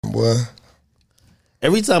boy.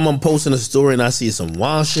 Every time I'm posting a story and I see some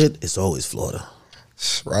wild shit, it's always Florida.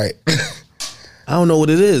 Right. I don't know what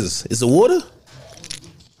it is. Is it water?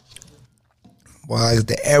 Boy, it's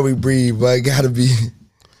the air we breathe, but it gotta be.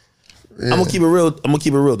 Yeah. I'm gonna keep it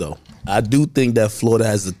real though. I do think that Florida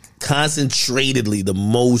has concentratedly the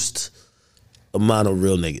most amount of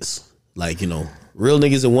real niggas. Like, real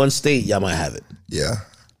niggas in one state, y'all might have it. Yeah.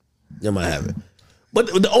 Y'all might have it. But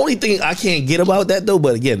the only thing I can't get about that though,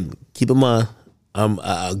 but again, keep in mind,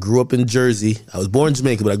 I grew up in Jersey. I was born in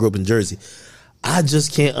Jamaica, but I grew up in Jersey. I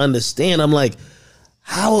just can't understand. I'm like,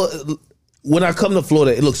 how, when I come to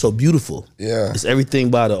Florida, it looks so beautiful. Yeah. It's everything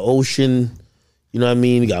by the ocean. You know what I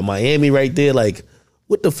mean? You got Miami right there. Like,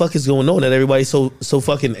 what the fuck is going on that everybody's so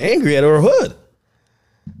fucking angry at our hood?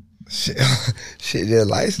 Shit, their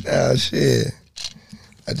lifestyle, shit.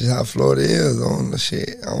 That's just how Florida is on the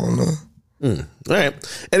shit. I don't know. All right.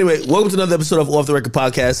 Anyway, welcome to another episode of Off the Record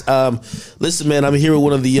Podcast. Listen, man, I'm here with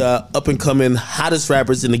one of the up and coming hottest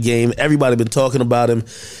rappers in the game. Everybody been talking about him.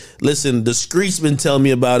 Listen, the streets been telling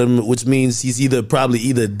me about him, which means he's probably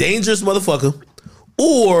either a dangerous motherfucker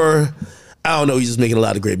or I don't know. He's just making a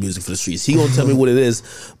lot of great music for the streets. He gonna tell me what it is.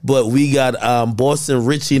 But we got Boston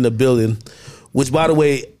Richey in the building. Which, by the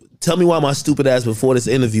way, tell me why my stupid ass before this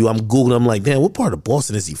interview, I'm Googling. I'm like, damn, what part of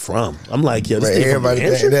Boston is he from? I'm like, yo, this thing everybody from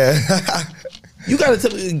New Hampshire? that. You gotta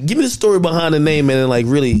tell me, give me the story behind the name, man, and like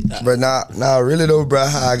really. But nah, really though, bro,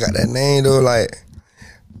 how I got that name though, like,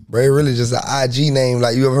 bro, it really just an IG name.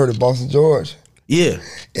 Like, you ever heard of Boston George? Yeah.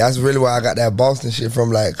 That's really where I got that Boston shit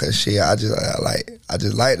from, like, cause shit, I just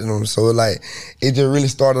liked them. So like, it just really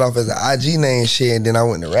started off as an IG name shit, and then I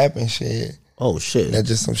went to rapping shit. Oh shit. That's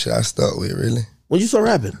just some shit I stuck with, really. When you start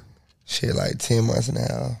rapping? Shit, like 10 months and a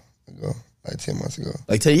half ago. Like 10 months ago.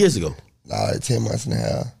 Like 10 years ago? Nah, like 10 months and a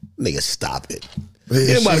half. Nigga, stop it.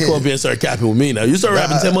 Yeah, anybody come up here and start capping with me now. You started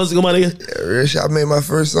rapping 10 months ago, my nigga? Yeah, real shit. I made my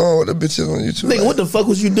first song with the bitches on YouTube. Nigga, what the fuck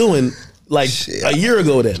was you doing like shit, a year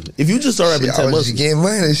ago then? If you just started rapping 10 months ago. Just getting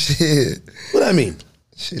money, shit. What I mean?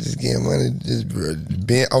 Shit, just getting money. Just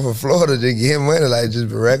being off of Florida, just getting money, like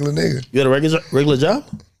just a regular nigga. You had a regular job?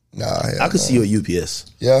 Nah. I could see you at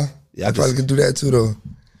UPS. Yeah? Yeah, I probably could do that too, though.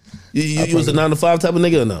 You was a 9 to 5 type of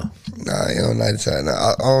nigga or no? Nah, I ain't on 9 to 5. Nah,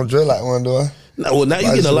 I don't drill like one, do I? No, well, now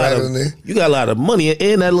you get a lot of you got a lot of money,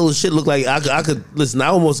 and that little shit look like I could listen. I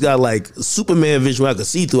almost got like Superman vision where I could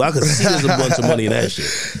see through. I could see there's a bunch of money in that shit.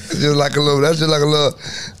 It's just like a little. That's just like a little.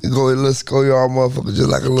 You go a little schoolyard motherfucker. Just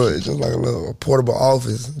like a little portable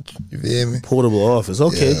office. You feel me? Portable office.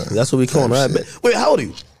 Okay, yeah, that's what we call it. Right? Wait, how old are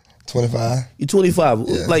you? 25. You 25?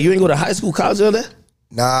 Yeah. Like you ain't go to high school, college, or that?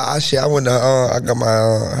 Nah, I went to. I got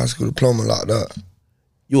my high school diploma locked up.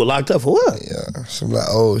 You were locked up for what? Yeah, some like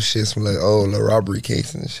old shit, some like old little robbery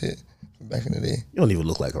case and shit back in the day. You don't even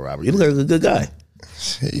look like a robber. You look like a good guy.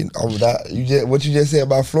 Shit, what you just said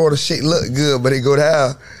about Florida, shit look good, but it go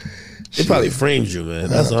down. They probably framed you, man.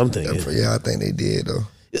 That's what I'm thinking. Yeah, I think they did though.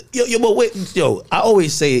 But wait, I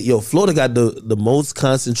always say it, Florida got the most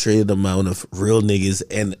concentrated amount of real niggas,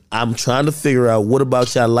 and I'm trying to figure out what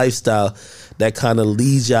about y'all lifestyle that kind of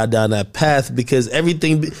leads y'all down that path, because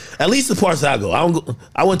everything, at least the parts that I go,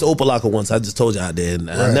 I went to Opalaka once, I just told you I did, and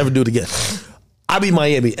right. I'll never do it again. I be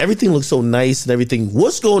Miami, everything looks so nice and everything.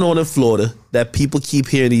 What's going on in Florida that people keep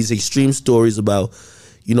hearing these extreme stories about,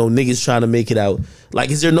 niggas trying to make it out?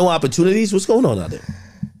 Like, is there no opportunities? What's going on out there?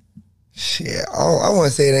 Shit, I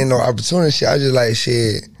wouldn't say it ain't no opportunity. Shit, I just like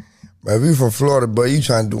shit. But if you from Florida, boy, you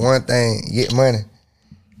trying to do one thing, get money.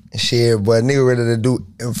 And shit, boy, nigga ready to do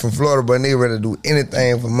from Florida, boy, nigga ready to do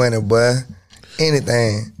anything for money, boy.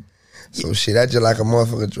 Anything. So shit, that's just like a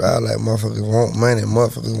motherfucker drive. Like motherfuckers want money.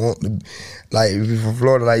 Motherfuckers want to, like if you from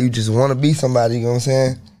Florida, like you just want to be somebody. You know what I'm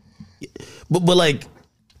saying? But like,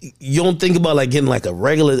 you don't think about like getting like a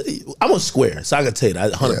regular. I'm a square, so I can tell you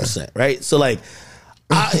that 100%, right? So like.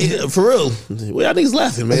 For real, y'all niggas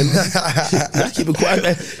laughing, man. I keep it quiet,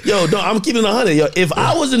 man. Yo, no, I'm keeping it 100. Yo, if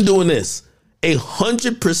I wasn't doing this,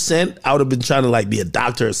 100%, I would have been trying to like be a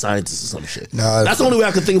doctor or scientist or some shit. Nah, that's the only way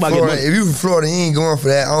I could think about getting money. If you from Florida, you ain't going for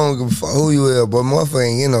that. I don't give a fuck who you is, but motherfucker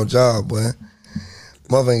ain't getting no job, boy.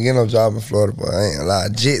 Motherfucker ain't getting no job in Florida, boy. I ain't a lot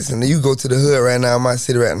of jits. And you go to the hood right now, in my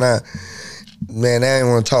city right now, man, they ain't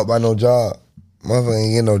want to talk about no job. Motherfucker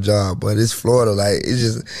ain't get no job, but it's Florida. Like, it's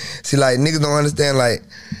just, see, like, niggas don't understand, like,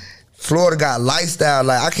 Florida got lifestyle.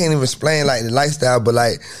 Like, I can't even explain, like, the lifestyle, but,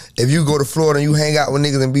 like, if you go to Florida and you hang out with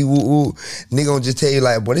niggas and be woo-woo, nigga gonna just tell you,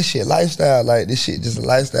 like, boy, this shit lifestyle. Like, this shit just a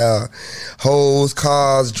lifestyle. Hoes,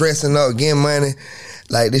 cars, dressing up, getting money.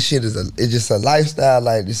 Like, this shit it's just a lifestyle.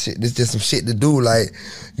 Like, this just some shit to do. Like,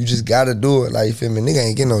 you just gotta do it. Like, you feel me? Nigga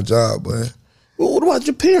ain't getting no job, boy. Well, what about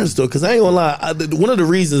your parents though? Because I ain't gonna lie, one of the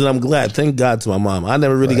reasons that I'm glad, thank God to my mom, I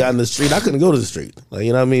never really got in the street. I couldn't go to the street. Like,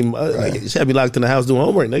 you know what I mean? Like, she had me locked in the house doing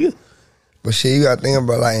homework, nigga. But shit, you gotta think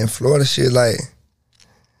about like in Florida, shit, like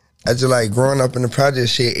I just like growing up in the project,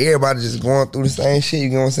 shit, everybody just going through the same shit. You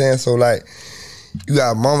know what I'm saying? So like, you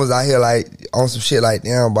got mamas out here like on some shit like,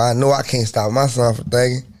 damn, but I know I can't stop my son from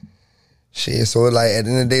thinking. Shit, so like at the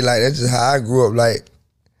end of the day, like that's just how I grew up. Like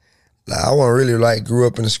I wasn't really like grew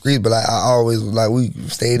up in the streets, but like I always like we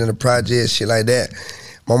stayed in the project, shit like that.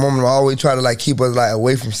 My mom would always try to like keep us like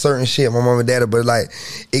away from certain shit. My mom and daddy, but like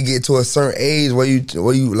it get to a certain age where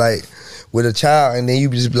you like with a child, and then you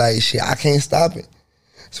just be like, shit, I can't stop it.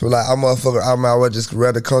 So like I would just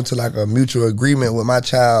rather come to like a mutual agreement with my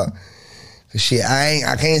child. Cause shit,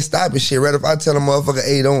 I can't stop it. Shit, rather if I tell a motherfucker,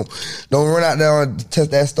 hey, don't run out there and touch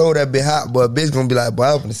that stove, that bit hot. But a bitch gonna be like, boy,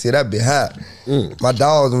 I'm finna see that bit hot. My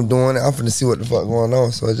dogs, I'm doing it. I'm finna see what the fuck going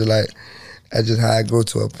on. So it's just like, that's just how I go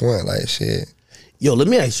to a point. Like shit. Yo, let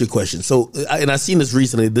me ask you a question. So, and I seen this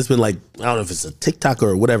recently. This been like, I don't know if it's a TikTok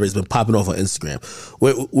or whatever. It's been popping off on Instagram,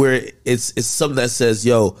 where it's something that says,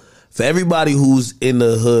 yo, for everybody who's in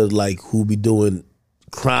the hood, like who be doing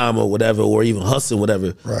crime or whatever, or even hustling,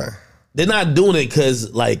 whatever. Right. They're not doing it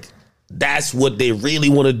because like that's what they really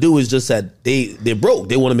want to do. Is just that they're broke.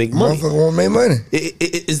 They want to make money. Motherfucker want to make money.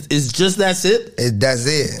 It's just that's it. That's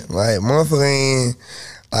it. Like motherfucker ain't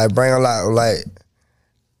like bring a lot. Like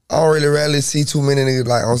I don't really rarely see too many niggas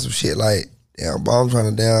like on some shit like, damn, bro, I'm trying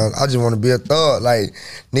to down. I just want to be a thug. Like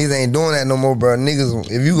niggas ain't doing that no more, bro.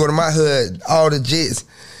 Niggas, if you go to my hood, all the jits,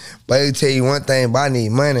 but they tell you one thing, but I need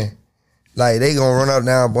money. Like, they gonna run up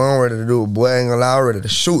down, boy, I'm ready to do it. Boy, I ain't gonna lie, I'm ready to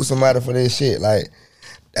shoot somebody for this shit. Like,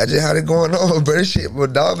 that's just how they going on, bro. This shit,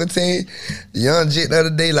 but dog can tell you, the young jit the other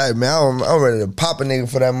day, like, man, I'm ready to pop a nigga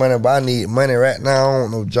for that money, but I need money right now. I don't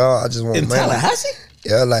want no job. I just want money. In Tallahassee?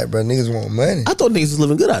 Yeah, like, bro, niggas want money. I thought niggas was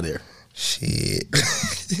living good out there. Shit.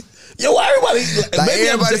 Yo, everybody, like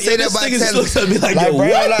everybody say that about Tallahassee. Like, yo,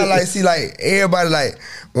 bro, like, see, like, everybody, like,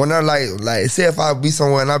 when I, like, say if I be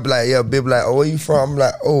somewhere and I be like, yeah, bitch, like, oh, where you from? I'm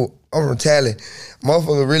like, oh, I'm from Tally.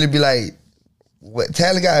 Motherfucker really be like, what,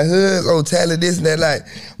 Tally got hoods? Oh, Tally this and that. Like,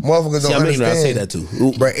 motherfuckers don't understand. I say that too.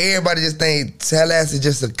 Ooh. Bro, everybody just think Tallahassee is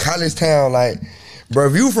just a college town. Like, bro,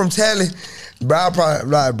 if you from Tally, bro, I probably,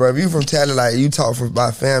 like, bro, if you from Tally, like, you talk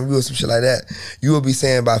about family or some shit like that, you will be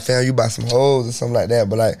saying about family, you about some hoes or something like that.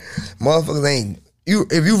 But, like, motherfuckers ain't,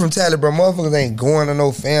 if you from Tally, bro, motherfuckers ain't going to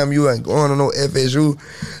no fam, you ain't going to no FSU.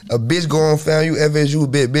 A bitch go on fam, you FSU,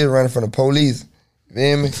 bitch running from the police. You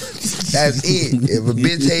feel me? That's it. If a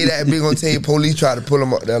bitch tell you that, bitch gonna tell you police try to pull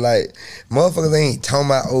them up there. Like, motherfuckers ain't talking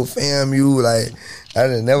about, oh, fam, you. Like, that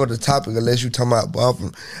is never the topic unless you talking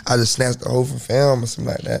about, I just snatched the hoe from fam or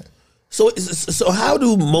something like that. So how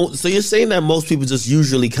do so you're saying that most people just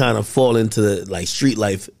usually kind of fall into the, like, street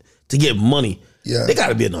life to get money? Yeah. There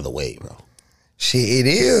gotta be another way, bro. Shit, it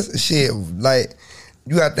is. Shit, like,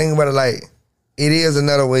 you gotta think about it like, it is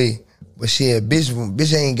another way. But shit,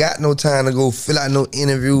 bitch ain't got no time to go fill out no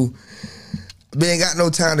interview. Bitch ain't got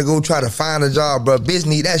no time to go try to find a job, bro. Bitch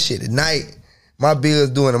need that shit at night. My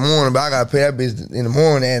bills due in the morning, but I gotta pay that bitch in the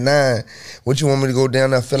morning at 9. What you want me to go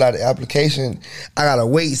down there fill out the application? I gotta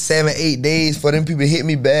wait 7-8 days for them people to hit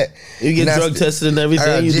me back. You get drug tested and everything.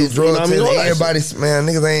 I you do drug tested. Everybody, man,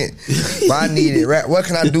 niggas ain't. But I need it. Right? What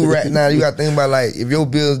can I do right now? You gotta think about, like, if your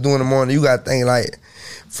bills due in the morning, you gotta think, like,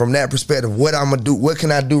 from that perspective, what I'm gonna do, what can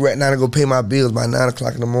I do right now to go pay my bills by 9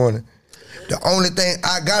 o'clock in the morning? The only thing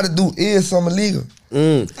I gotta do is something illegal.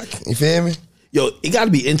 You feel me? Yo, it gotta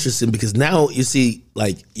be interesting because now you see,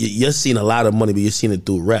 like, you're seeing a lot of money, but you're seeing it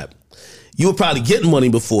through rap. You were probably getting money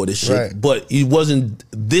before this shit, right, but it wasn't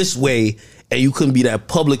this way, and you couldn't be that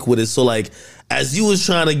public with it. So, like, as you was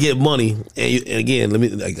trying to get money, and again, let me,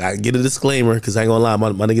 like, I get a disclaimer because I ain't gonna lie,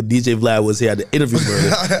 my nigga DJ Vlad was here at the interview.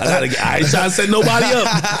 I ain't trying to set nobody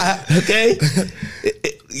up, okay?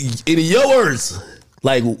 In your words,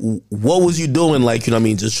 like, what was you doing? Like, you know what I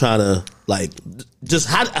mean? Just trying to, like, just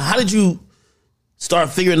how did you start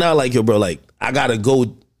figuring out, like, yo, bro, like, I gotta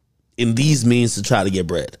go in these means to try to get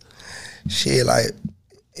bread? Shit, like,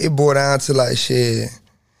 it boiled down to, like, shit.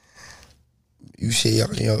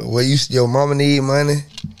 Your mama need money.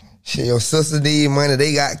 Shit, your sister need money.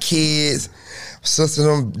 They got kids. Sister,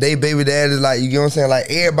 them, they baby daddies, like, you get what I'm saying? Like,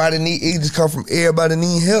 everybody need, it just come from everybody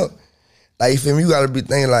need help. Like, you feel me? You gotta be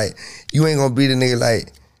thinking, like, you ain't gonna be the nigga,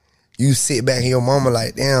 like, you sit back and your mama,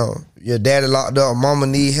 like, damn, your daddy locked up, mama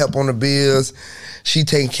need help on the bills. She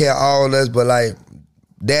taking care of all of us, but, like,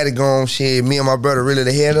 daddy gone, shit, me and my brother really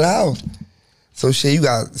the head of the house. So shit, you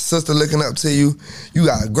got sister looking up to you. You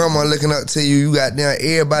got grandma looking up to you. You got down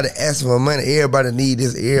everybody asking for money. Everybody need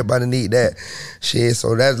this. Everybody need that. Shit,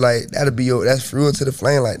 so that's like, that's fuel to the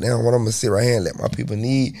flame. Like, damn, what I'm gonna sit right here and let my people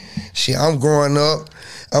need. Shit, I'm growing up.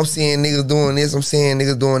 I'm seeing niggas doing this. I'm seeing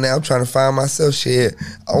niggas doing that. I'm trying to find myself. Shit,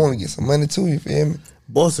 I want to get some money too. You feel me?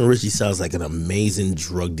 Boston Richey sounds like an amazing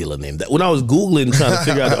drug dealer name. When I was Googling trying to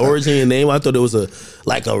figure out the origin of your name, I thought it was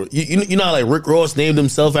you know how like Rick Ross named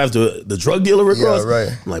himself after the drug dealer Rick Ross? Right.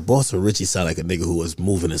 I'm like, Boston Richey sound like a nigga who was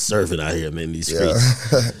moving and surfing out here, man, in these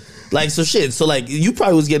streets. Yeah. Like, so shit. So like, you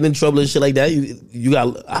probably was getting in trouble and shit like that. You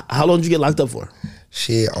got, how long did you get locked up for?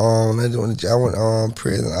 Shit, I went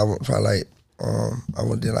prison. I went probably like, I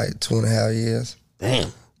went there like 2.5 years.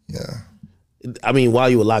 Damn. Yeah. I mean, while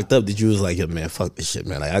you were locked up, did you was like, yo, man, fuck this shit,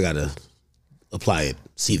 man. Like, I gotta apply at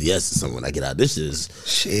CVS or something when I get out. This is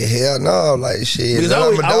shit. Hell no, like shit. Because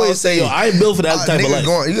I always say, yo, I ain't built for that type of life.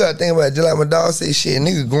 You gotta think about it. Just like my dog say, shit,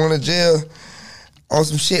 nigga going to jail on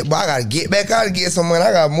some shit, but I gotta get back out and get some money.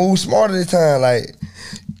 I gotta move smarter this time. Like,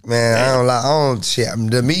 man, I don't shit.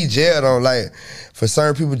 To me, jail don't like. For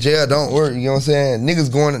certain people, jail don't work. You know what I'm saying?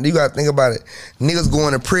 Niggas going. You gotta think about it. Niggas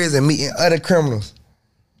going to prison meeting other criminals.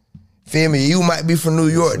 Feel me? You might be from New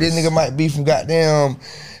York. This nigga might be from goddamn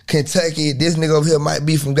Kentucky. This nigga over here might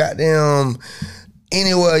be from goddamn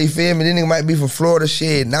anywhere. You feel me? This nigga might be from Florida.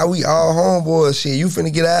 Shit. Now we all homeboys. Shit. You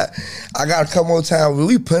finna get out. I got a couple more times.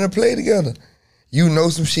 We put a play together. You know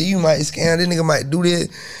some shit. You might scam. This nigga might do this.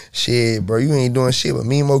 Shit, bro. You ain't doing shit. But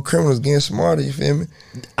me and more criminals getting smarter. You feel me?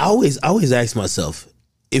 I always ask myself,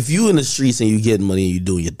 if you in the streets and you getting money and you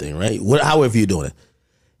doing your thing, right? However you doing it,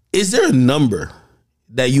 is there a number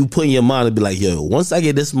that you put in your mind and be like, yo, once I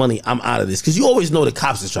get this money, I'm out of this? Because you always know the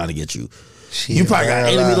cops is trying to get you. Shit, you probably got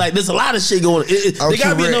enemy. Like, there's a lot of shit going on. They got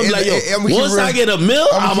to be a number like, yo, once I get a mill,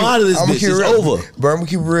 I'm out of this bitch. It's over. Bro, I'm going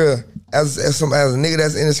to keep it real. As a nigga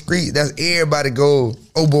that's in the street, that's everybody go,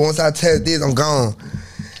 oh, but once I test this, I'm gone.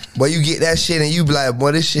 But you get that shit and you be like,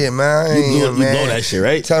 boy, this shit, man, you blow that shit,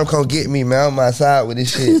 right? Tell them come get me, man. I'm outside with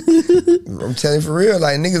this shit. I'm telling you for real.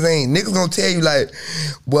 Like, niggas gonna tell you, like,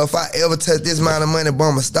 well, if I ever touch this amount of money, boy,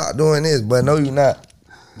 I'm gonna stop doing this. But no, you're not.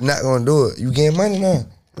 You're not gonna do it. You getting money now.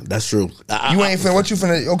 That's true. You ain't finna, what you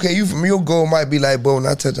finna, okay, your goal might be like, boy, when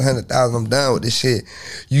I touch 100,000, I'm done with this shit.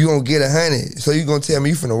 You gonna get 100. So you gonna tell me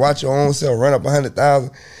you finna watch your own self run up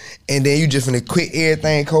 100,000 and then you just finna quit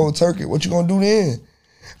everything cold turkey. What you gonna do then?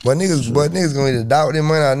 But niggas gonna either die with their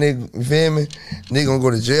money or nigga, you feel me? Niggas gonna go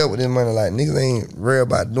to jail with their money. Like, niggas ain't real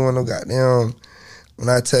about doing no goddamn, when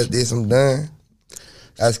I touch this, I'm done.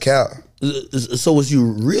 That's cap. So was you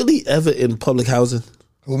really ever in public housing?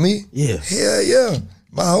 Who, me? Yeah. Hell yeah.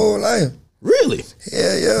 My whole life. Really?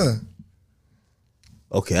 Hell yeah.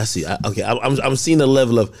 Okay, I see. I'm seeing the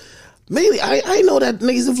level of, maybe I know that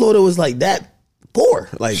niggas in Florida was like that poor.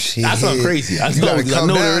 Like, shit. That's not crazy. You gotta come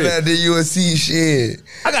down there, then you will see shit.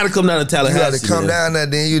 I gotta come down to Tallahassee. You gotta come down there,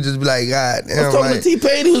 then you just be like, God damn. I was talking to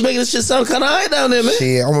T-Pain, he was making this shit sound kind of high down there, man.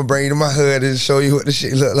 Shit, I'm gonna bring you to my hood and show you what the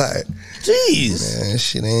shit look like. Jeez. Man,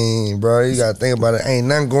 shit ain't, bro. You gotta think about it. Ain't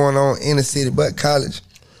nothing going on in the city but college.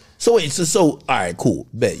 So wait, so all right, cool.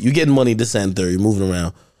 Bet. You getting money this and third, you're moving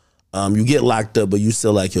around. You get locked up, but you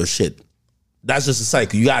still like your shit. That's just a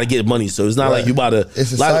cycle. You got to get money, so it's not like you about to.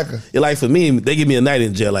 It's a cycle. Like for me, they give me a night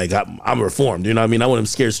in jail. Like I'm reformed. You know what I mean? I want them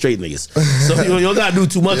scared straight niggas. So you don't got to do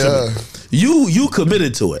too much of it. You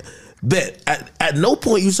committed to it. Bet. At no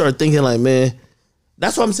point you start thinking like, man.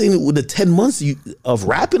 That's what I'm saying. With the 10 months of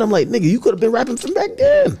rapping, I'm like, nigga, you could have been rapping from back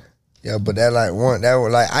then. Yeah, but that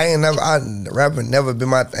was like rapping never been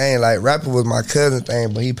my thing. Like, rapping was my cousin's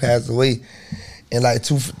thing, but he passed away in like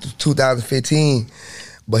 2015.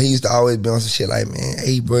 But he used to always be on some shit like, man,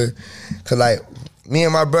 hey, bro. Cause like, me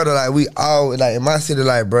and my brother, like, we always, like, in my city,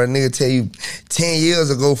 like, bro, nigga tell you 10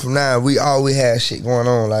 years ago from now, we always had shit going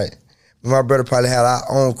on. Like, my brother probably had our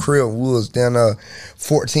own crib. We was down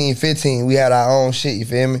 14, 15. We had our own shit, you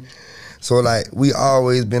feel me? So, like, we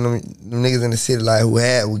always been them niggas in the city, like,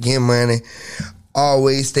 who getting money,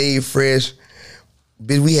 always stayed fresh.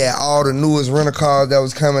 Bitch, we had all the newest rental cars that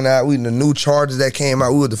was coming out. We the new Chargers that came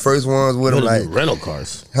out. We were the first ones with them. Like, new rental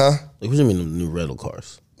cars? Huh? Like, what do you mean the new rental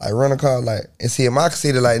cars? Like, rental cars, like, and see, in my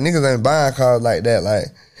city, like, niggas ain't buying cars like that, like,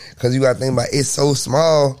 because you got to think about it's so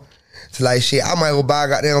small. So, like, shit, I might go buy a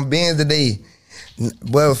goddamn Benz today.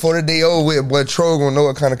 But before the day over with, boy, Troll gonna know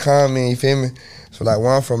what kind of car I'm in, you feel me? So, like,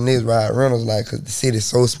 where I'm from, niggas ride rentals, like, because the city's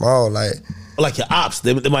so small, like. Like your ops,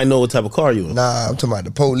 they might know what type of car you in. Nah, I'm talking about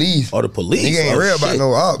the police. Oh, the police. Nigga ain't real about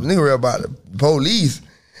no ops. Nigga real about the police.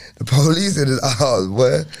 The police in his ops,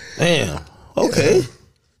 boy. Damn. Okay. Yeah.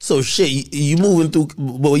 So shit, you moving through,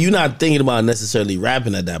 but you're not thinking about necessarily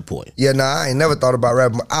rapping at that point. Yeah, nah, I ain't never thought about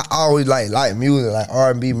rapping. I always like music, like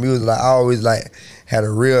R&B music. Like I always like had a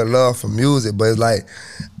real love for music, but it's like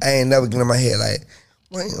I ain't never get in my head like,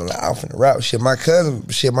 well, you know, like, I'm finna rap shit. My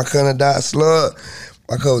cousin died slug.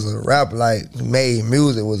 My cousin was a rapper, like made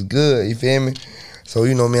music, was good. You feel me? So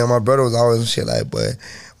you know, me and my brother was always shit like, but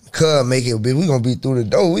cuz make it, we gonna be through the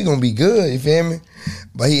door. We gonna be good. You feel me?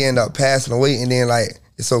 But he ended up passing away, and then like.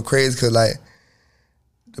 It's so crazy because like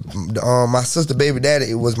my sister baby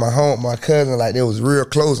daddy, it was my cousin, like they was real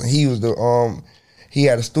close, and he was he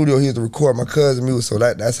had a studio, he was to record my cousin music, so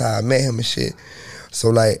that's how I met him and shit. So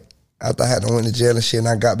like after I had to went to jail and shit and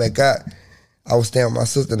I got back out, I was staying with my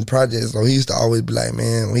sister in the project, so he used to always be like,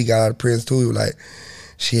 man, when he got out of prison too, he was like,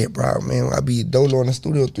 shit, bro, man, I be dolo in the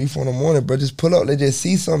studio 3, 4 in the morning, bro, just pull up, they just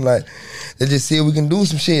see something, like, they just see if we can do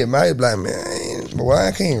some shit, man. I be like, man, why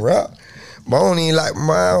I can't rap? But I don't even like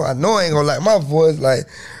I know I ain't gonna like my voice. Like,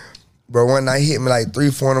 bro, one night hit me like 3,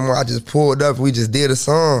 4 in the morning. I just pulled up. We just did a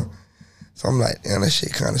song. So I'm like, damn, that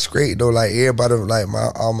shit kind of straight though. Like everybody, like my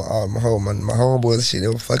homeboys and shit, they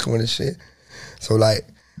were fucking with this shit. So like,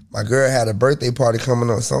 my girl had a birthday party coming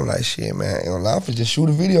up. So I'm like, shit, man, I ain't gonna lie, I'm finna just shoot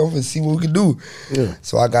a video. I'm finna see what we can do. Yeah.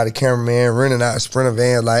 So I got a cameraman renting out a Sprinter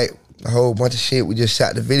van, like a whole bunch of shit. We just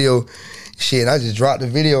shot the video. Shit, I just dropped the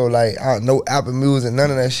video, like, I don't know Apple Music, none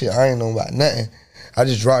of that shit. I ain't know about nothing. I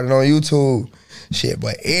just dropped it on YouTube. Shit,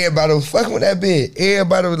 but everybody was fucking with that bitch.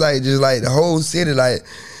 Everybody was like, just like the whole city, like,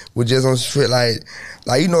 was just on shit, like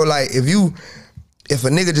you know, like if a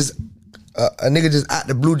nigga just out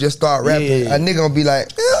the blue just start rapping, a nigga gonna be like,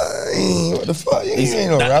 what the fuck? You ain't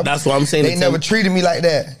no rapper. That's what I'm saying. They never treated me like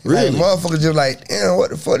that. Really? Like, motherfuckers just like, damn, what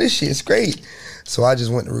the fuck? This shit's great. So I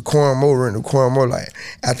just went to record more. Like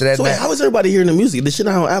after that. So wait, how is everybody hearing the music? This shit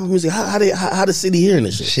not on Apple Music. How the city hearing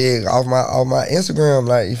this shit? Shit off my Instagram,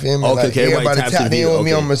 like you feel me? Okay, like, everybody tapped in with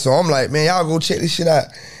me on me. So I'm like, man, y'all go check this shit out.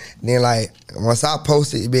 And then like once I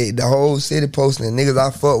posted, the whole city posting, and niggas I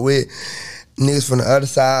fuck with, niggas from the other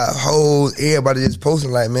side, hoes, everybody just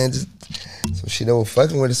posting like, man, just so shit they were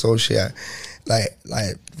fucking with it. So shit, like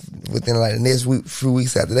within like the next few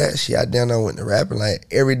weeks after that, shit, I down there went to rapping like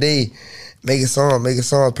every day. Making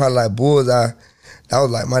songs, probably like Bullseye. That was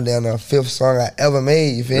like my damn 5th song I ever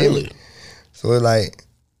made, you feel me? So it's like,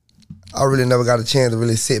 I really never got a chance to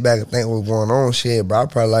really sit back and think what was going on, shit, bro. I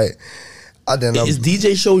probably like, I didn't know. Is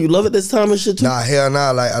DJ show you love it this time and shit too? Nah, hell nah.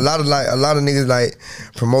 Like a lot of niggas like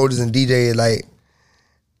promoters and DJs, like,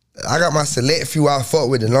 I got my select few I fuck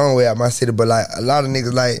with the long way out my city, but like a lot of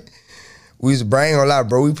niggas like, we used to bring a lot,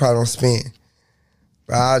 bro, we probably don't spend.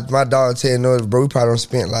 Bro, my dog tell you, no, bro, we probably don't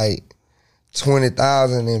spend like,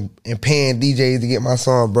 20,000 and paying DJs to get my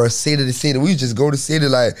song, bro. City to city. We just go to city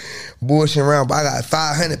like bullshitting around. But I got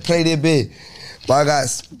 500 play that bitch. But I got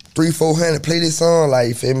 300-400 play this song. Like,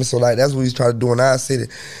 you feel me? So like that's what we try to do in our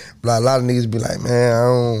city. But like, a lot of niggas be like,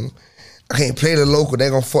 man, I can't play the local. They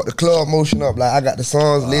gonna fuck the club motion up. Like I got the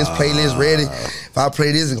songs list, playlist ready. If I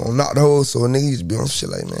play this, it's gonna knock the whole. So niggas used to be on shit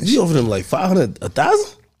like, man. You offer them like 500,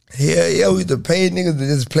 1,000? Yeah, we used to pay niggas to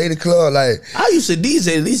just play the club. Like I used to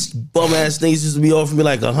DJ. These bum ass niggas used to be offering me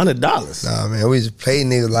like $100. Nah, man, we used to pay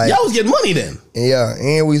niggas like y'all was getting money then. Yeah,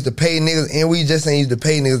 and we used to pay niggas, and we just ain't used to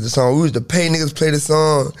pay niggas the song. We used to pay niggas play the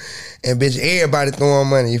song, and bitch, everybody throwing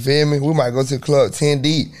money. You feel me? We might go to the club 10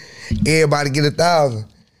 deep. Everybody get 1,000.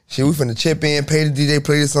 Shit, we finna chip in, pay the DJ,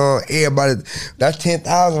 play the song. Everybody, that's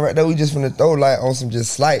 10,000 right there. We just finna throw like on some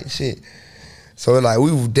just slight shit. So like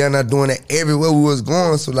we were down there doing that everywhere we was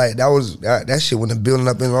going. So like that shit wasn't building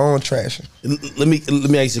up in our own traction. Let me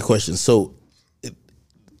ask you a question. So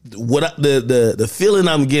what the feeling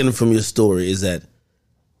I'm getting from your story is that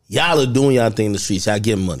y'all are doing y'all thing in the streets. Y'all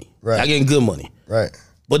getting money. Right. Y'all getting good money. Right.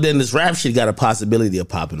 But then this rap shit got a possibility of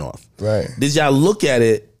popping off. Right. Did y'all look at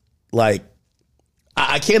it like?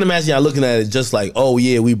 I can't imagine y'all looking at it just like, oh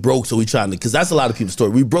yeah, we broke, so we trying to. Because that's a lot of people's story.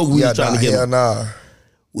 We broke, we was trying to get. Hell nah.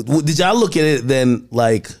 Did y'all look at it then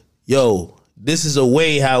like, yo, this is a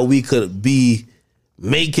way how we could be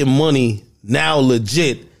making money now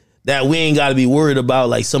legit that we ain't got to be worried about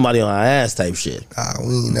like somebody on our ass type shit?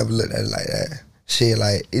 We ain't never looked at it like that. Shit,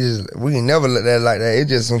 like, we ain't never looked at it like that. It's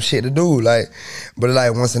just some shit to do. Like, but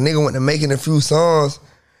like once a nigga went to making a few songs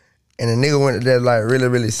and a nigga went to that like really,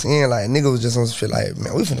 really seeing, like, nigga was just on some shit like,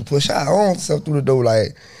 man, we finna push our own stuff through the door.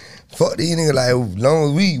 Like, fuck these niggas. Like, as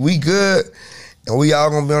long as we good, and we all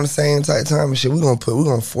gonna be on the same type time and shit, we gonna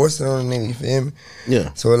force it on the nigga, you feel me?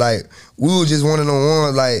 Yeah. So like, we was just one of them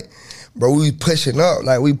ones, like, bro, we pushing up,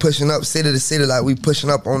 like we pushing up city to city, like we pushing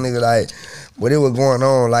up on nigga, like, what it was going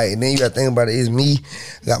on, like, and then you gotta think about it, it's me,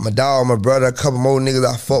 got my dog, my brother, a couple more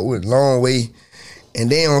niggas I fuck with long way, and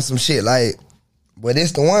they on some shit like, but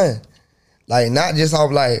it's the one. Like, not just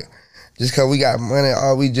off like, just cause we got money,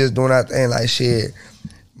 or we just doing our thing, like shit.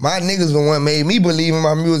 My niggas the one made me believe in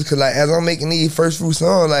my music, cause like, as I'm making these first few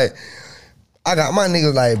songs, like, I got my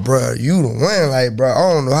niggas like, bruh, you the one, like, bruh,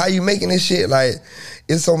 I don't know how you making this shit, like,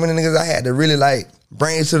 it's so many niggas I had to really like,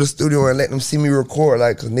 bring it to the studio and let them see me record,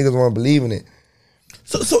 like, cause niggas want to believe in it.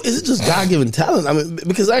 So is it just God-given talent? I mean,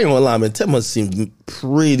 because I ain't gonna lie, man, 10 months seems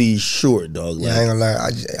pretty short, dog. Like, yeah, I ain't gonna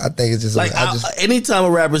lie. I think it's just like, anytime a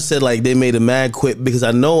rapper said like they made a mad quit, because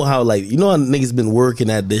I know how, like, you know how niggas been working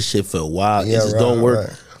at this shit for a while. Yeah, it just don't work.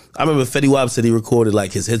 Right. I remember Fetty Wap said he recorded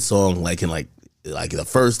like his hit song like in like the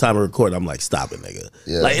first time I recorded. I'm like, stop it, nigga.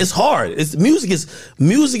 Yeah. Like, it's hard. Music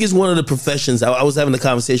is one of the professions. I was having a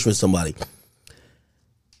conversation with somebody.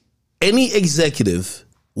 Any executive,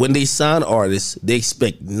 when they sign artists, they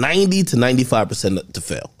expect 90 to 95% to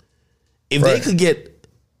fail. If they could get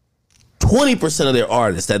 20% of their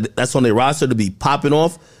artists that's on their roster to be popping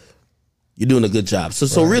off, you're doing a good job.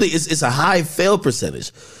 So really, it's a high fail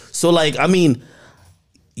percentage. So like, I mean,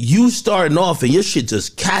 you starting off and your shit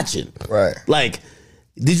just catching. Right. Like,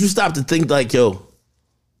 did you stop to think like, yo,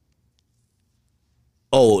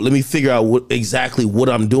 oh, let me figure out exactly what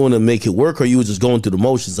I'm doing to make it work, or you were just going through the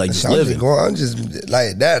motions, like just living? I'm just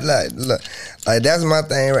like that, like that's my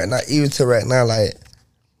thing right now. Even to right now, like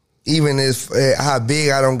even if how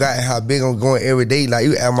big I don't got, how big I'm going every day. Like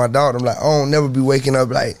you ask my daughter, I'm like, I don't never be waking up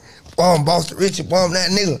like, bomb Boston Richey, bomb that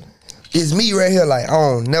nigga. It's me right here. Like I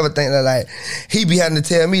don't never think that. Like he be having to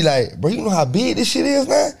tell me like, bro, you know how big this shit is,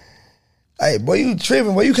 man. Like, boy, you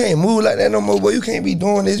tripping, boy, you can't move like that no more, boy, you can't be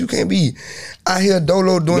doing this, you can't be out here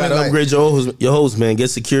dolo doing it. You gotta upgrade your host, man, get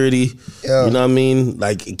security, you know what I mean?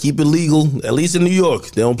 Like, keep it legal, at least in New York,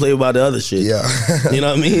 they don't play about the other shit. Yeah. You know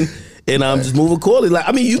what I mean? And just move accordingly. Like,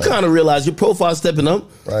 I mean, you kind of realize your profile stepping up.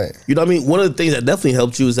 Right. You know what I mean? One of the things that definitely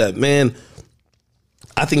helped you is that, man,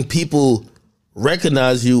 I think people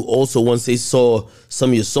recognize you also once they saw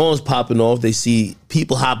some of your songs popping off. They see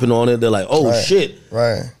people hopping on it. They're like, oh, shit.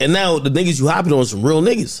 Right. And now the niggas you hopping on are some real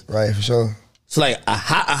niggas. Right, for sure. So like,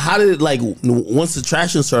 how did it, like, once the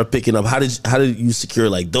traction started picking up, how did you secure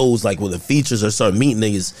like those, like, with the features, or start meeting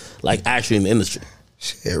niggas like actually in the industry?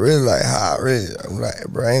 Shit, really, like how I really, like,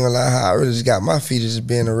 bro, I ain't gonna lie, how I really just got my features just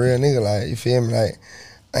being a real nigga. Like, you feel me? Like,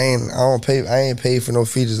 I ain't paid for no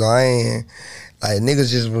features, or I ain't. Like, niggas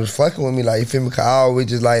just was fucking with me, like, you feel me? Cause I always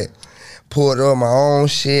just, like, pulled up my own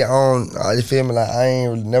shit, you feel me? Like, I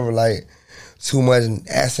ain't really never, like, too much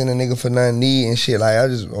asking a nigga for nothing need and shit. Like,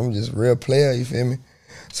 I'm just a real player, you feel me?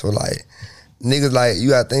 So, like, niggas, like, you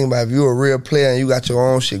gotta think about if you a real player and you got your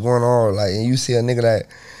own shit going on, like, and you see a nigga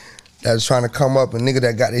that's trying to come up, a nigga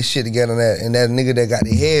that got their shit together, and that nigga that got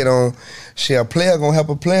their head on, shit, a player gonna help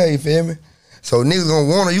a player, you feel me? So niggas gonna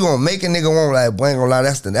want it, you gonna make a nigga want, like, boy, ain't gonna lie,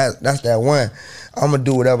 that's that one. I'm gonna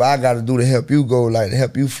do whatever I gotta do to help you go, like, to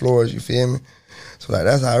help you flourish, you feel me? So, like,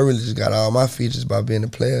 that's how I really just got all my features by being a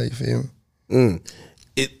player, you feel me?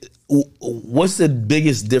 What's the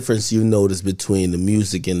biggest difference you noticed between the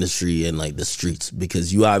music industry and, like, the streets?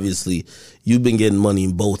 Because you've been getting money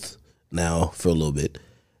in both now for a little bit.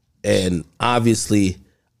 And obviously,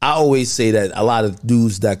 I always say that a lot of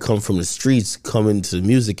dudes that come from the streets come into the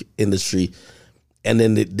music industry, and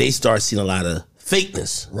then they start seeing a lot of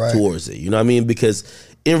fakeness towards it. You know what I mean? Because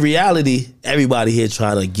in reality, everybody here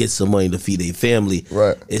trying to get some money to feed their family.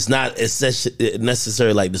 Right. It's not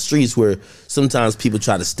necessarily like the streets where sometimes people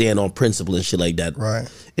try to stand on principle and shit like that. Right.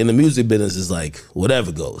 In the music business, it's like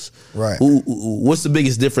whatever goes. Right. What's the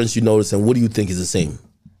biggest difference you notice, and what do you think is the same?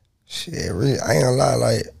 Shit, really, I ain't gonna lie.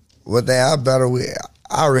 Like, what thing I battle with,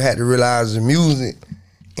 I already had to realize the music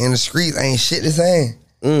in the streets ain't shit the same.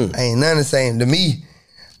 Ain't none the same to me.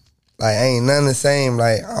 Like, ain't none the same.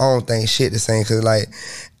 Like, I don't think shit the same. Cause like,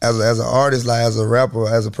 as an artist, like as a rapper,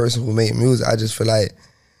 as a person who make music, I just feel like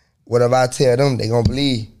whatever I tell them, they gonna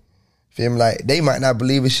believe. Feel me? Like, they might not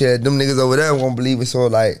believe it. Shit, them niggas over there won't believe it. So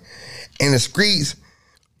like, in the streets,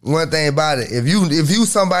 one thing about it, if you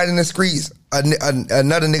somebody in the streets,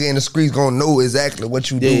 another nigga in the streets gonna know exactly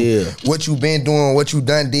what you do, what you been doing, what you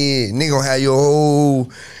done did. Nigga gonna have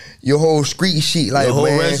your whole street sheet, like, your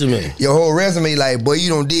whole resume, like, boy, you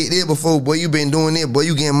done did this before, boy, you been doing it, boy,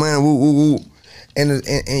 you getting money, woo, woo, woo.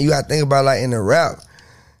 And you gotta think about, like, in the rap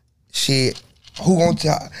shit,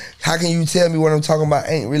 how can you tell me what I'm talking about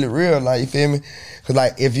ain't really real? Like, you feel me? Cause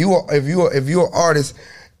like, if you're an artist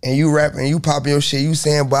and you rap and you popping your shit, you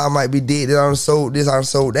saying, boy, I might be dead, I done sold this, I done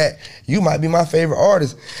sold that. You might be my favorite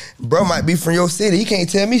artist. Bro might be from your city. He can't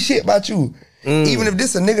tell me shit about you. Even if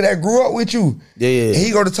this a nigga that grew up with you. And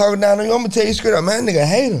he go to talking down on you, I'm gonna tell you straight up, man, nigga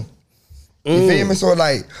hater. You feel me? So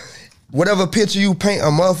like, whatever picture you paint, a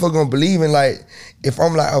motherfucker gonna believe in. Like, if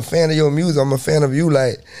I'm like a fan of your music, I'm a fan of you.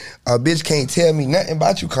 Like, a bitch can't tell me nothing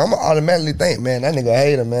about you. I'ma automatically think, man, that nigga a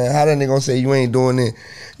hater, man. How that nigga gonna say you ain't doing it?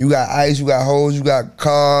 You got ice, you got hoes, you got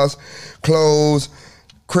cars, clothes,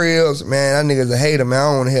 cribs. Man, that nigga's a hater, man. I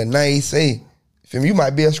don't wanna hear nothing he say. You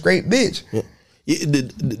might be a straight bitch. Yeah.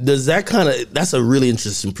 Does that kind of, that's a really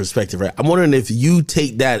interesting perspective, right? I'm wondering if you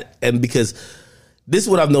take that, and because this is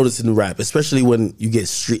what I've noticed in the rap, especially when you get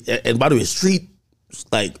street, and by the way, street,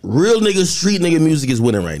 like real niggas, street nigga music is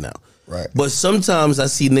winning right now. Right. But sometimes I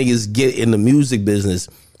see niggas get in the music business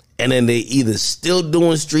and then they either still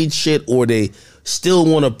doing street shit or they still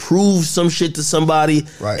want to prove some shit to somebody,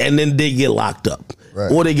 right, and then they get locked up,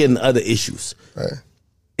 right, or they get in other issues. Right.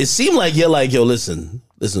 It seemed like you're like, yo, listen,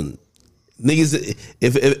 niggas,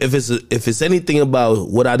 if it's anything about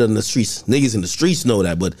what I done in the streets, niggas in the streets know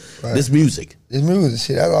that, but right, this music. It's music,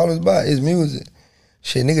 shit, that's all it's about, it's music.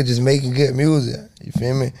 Shit, nigga just making good music, you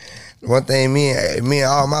feel me? One thing me and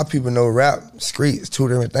all my people know, rap, streets, two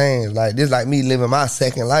different things. Like, this like me living my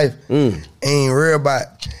second life. Ain't real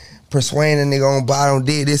about persuading a nigga on I don't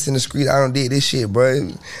did this in the street, I don't did this shit, bro.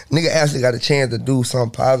 Nigga actually got a chance to do something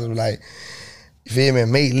positive, like, you feel me?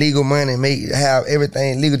 Make legal money, have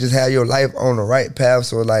everything legal, just have your life on the right path.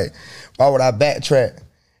 So like, why would I backtrack?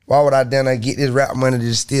 Why would I then get this rap money to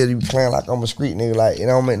just still be playing like I'm a street nigga? Like, it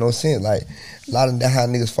don't make no sense. Like, a lot of that how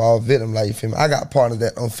niggas fall victim. Like, you feel me? I got partners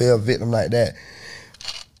that don't fall victim like that.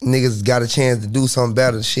 Niggas got a chance to do something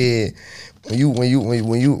better. Shit, when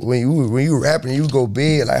you rapping, you go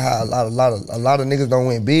big. Like how a lot of niggas don't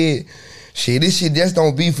win big. Shit, this shit just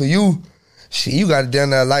don't be for you. Shit, you got to down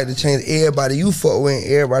there like to change everybody you fuck with,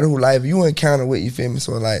 everybody who life you encounter with, you feel me?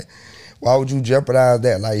 So like, why would you jeopardize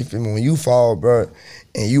that? Like, you feel me? When you fall, bro,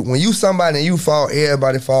 and when you somebody and you fall,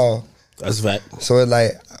 everybody fall. That's a fact. So it's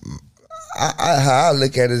like, how I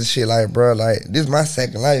look at it is shit like, bro, like, this is my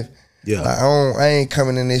second life. Yeah. Like, I ain't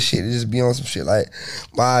coming in this shit to just be on some shit like,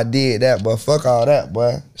 well, I did that, but fuck all that,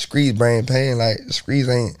 boy. Streets bring pain. Like, the streets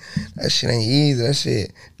that shit ain't easy. That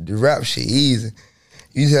shit, the rap shit easy.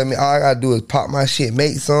 You tell me all I gotta do is pop my shit,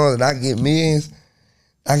 make songs, and I get millions.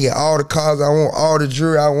 I get all the cars I want, all the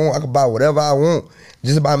jewelry I want. I can buy whatever I want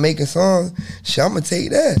just by making songs. Shit, I'm gonna take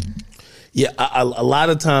that. Yeah, a lot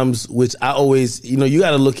of times, which I always, you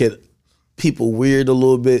gotta look at people weird a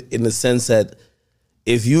little bit in the sense that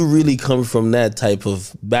if you really come from that type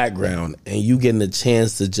of background and you getting a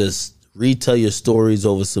chance to just retell your stories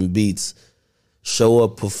over some beats, show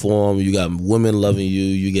up, perform, you got women loving you,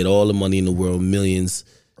 you get all the money in the world, millions.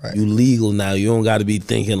 Right. You legal now. You don't got to be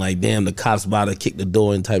thinking like, damn, the cops about to kick the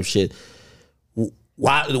door in type shit.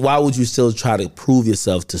 Why would you still try to prove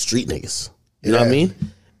yourself to street niggas? You know what I mean?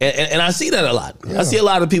 And I see that a lot. Yeah. I see a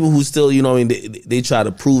lot of people who still, they try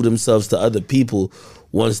to prove themselves to other people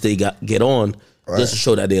once they get on, right, just to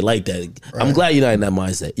show that they like that. Right. I'm glad you're not in that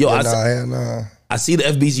mindset. Yo, I see the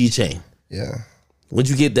FBG chain. Yeah. Once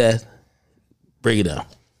you get that, break it down.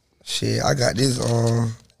 Shit, I got this.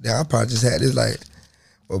 I probably just had this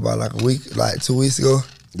about like a week, like 2 weeks ago.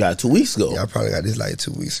 Got it 2 weeks ago. Yeah, I probably got this like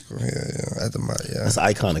 2 weeks ago. Yeah. That's an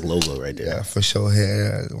iconic logo right there. Yeah, for sure.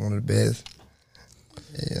 Yeah, one of the best.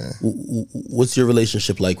 Yeah. What's your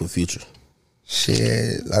relationship like with Future?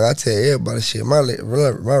 Shit, like I tell everybody, shit, my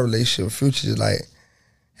relationship with Future is like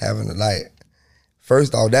having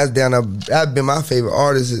first off, that's been my favorite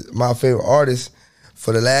artist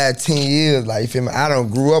for the last 10 years. Like, you feel me? I done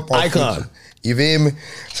grew up on Icon. Future. You feel me?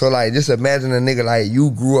 So like, just imagine a nigga like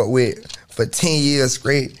you grew up with for 10 years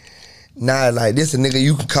straight. Now like, this a nigga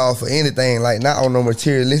you can call for anything, like not on no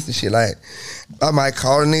materialistic shit. Like, I might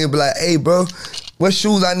call a nigga, be like, hey bro, what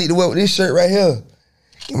shoes I need to wear with this shirt right here?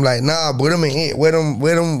 I'm like, nah, but wear them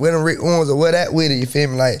Rick Owens or wear that with it, you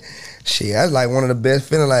feel me? Like, shit, that's like one of the best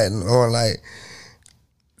feeling, like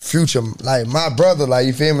Future, like my brother, like,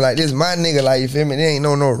 you feel me? Like, this is my nigga, like, you feel me? There ain't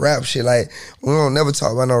no rap shit. Like, we don't never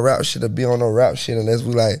talk about no rap shit or be on no rap shit unless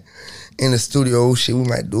we like in the studio shit. We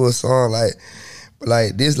might do a song like, but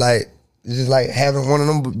like this, like it's just like having one of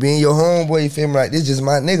them being your homeboy. You feel me? Like, this just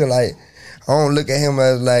my nigga. Like, I don't look at him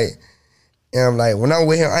as like, and I'm like, when I'm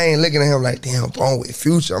with him, I ain't looking at him like, damn, I'm with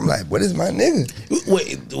Future. I'm like, what is my nigga?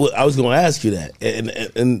 Wait, I was gonna ask you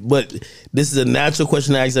that, but this is a natural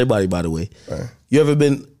question to ask everybody. By the way, you ever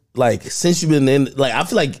been like, since you've been in, like, I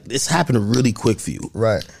feel like this happened really quick for you,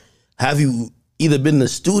 right? Have you either been in the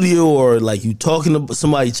studio or like you talking to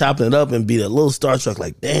somebody, chopping it up, and be a little starstruck,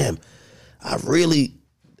 like, damn, I really.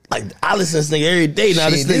 Like, I listen to this nigga every day now.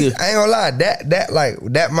 Shit, this nigga, I ain't gonna lie,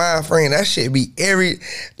 that mind frame, that shit be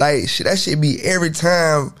that shit be every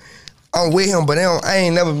time I'm with him. But I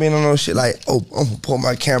ain't never been on no shit like, oh, I'm gonna pull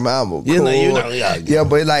my camera out. Yeah,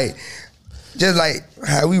 but like, just like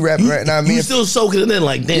how we rapping right now. You still soaking it in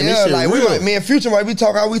like, damn, this shit like real. we might, me and Future might be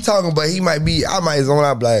talking how we talking, but he might be, I might zone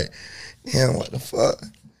out like, damn, what the fuck?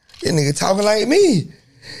 This nigga talking like me.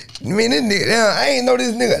 I mean, this nigga, damn, I ain't know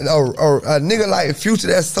this nigga, or a nigga like Future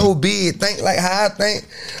that's so big, think like how I think,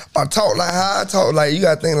 or talk like how I talk. Like, you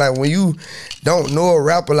gotta think like when you don't know a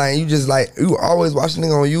rapper, like you just like, you always watch a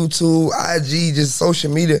nigga on YouTube, IG, just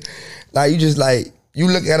social media, like you just like, you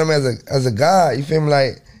look at him as a god, you feel me?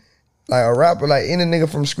 Like a rapper, like any nigga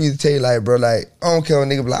from the street to tell you, like, bro, like, I don't care what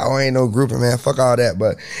nigga be like, oh, I ain't no grouping, man, fuck all that.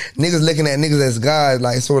 But niggas looking at niggas as guys,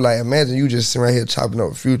 like, so like, imagine you just sitting right here chopping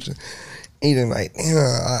up Future. And you like, damn,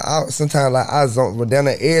 I sometimes like I zone, but down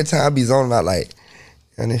there every time I be zoning out like,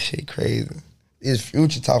 man, this shit crazy. This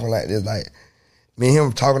Future talking like this, like, me and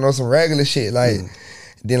him talking on some regular shit, like,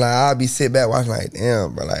 then like I'll be sit back watching like,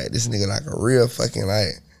 damn, but like this nigga like a real fucking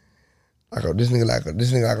this nigga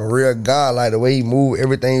like a real god, like the way he move,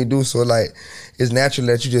 everything he do. So like it's natural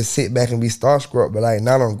that you just sit back and be starstruck, but like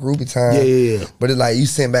not on groupie time. Yeah. But it's like you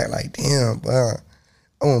sit back like, damn, bro,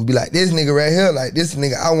 I want to be like this nigga right here, like this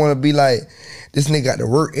nigga. I want to be like this nigga got the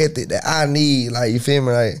work ethic that I need, like you feel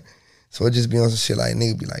me, like. So it just be on some shit like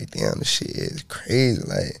nigga be like, damn, this shit is crazy,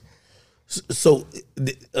 like. So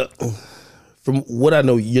from what I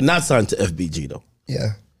know, you're not signed to FBG though.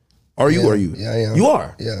 Yeah. Are you? Or are you? Yeah, I am. You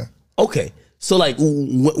are. Yeah. Okay, so like,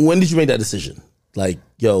 when did you make that decision? Like,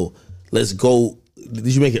 yo, let's go.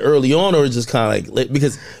 Did you make it early on, or just kind of like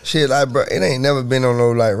because shit, like, bro, it ain't never been on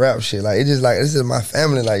no like rap shit. Like, it just like this is my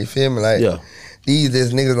family. Like, you feel me? Like, yeah, these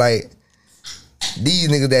niggas like these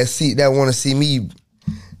niggas that want to see me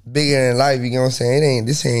bigger than life. You know what I'm saying?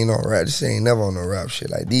 This ain't no rap. This ain't never on no rap shit.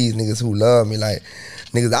 Like these niggas who love me, like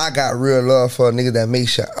niggas I got real love for. Niggas that make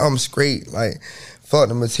sure I'm straight. Like. Fuck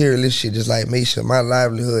the materialist shit, just like make sure my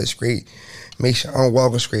livelihood is straight, make sure I'm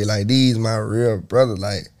walking straight. Like these my real brother.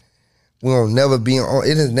 Like we don't never be on.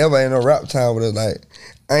 It is never in no rap time with us. Like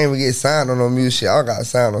I ain't even get signed on no music shit. I got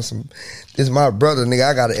signed on some. This my brother, nigga.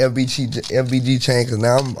 I got an FBG chain because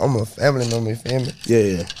now I'm a family member. Feel me?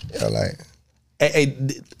 Yeah. Like, hey,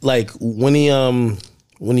 like when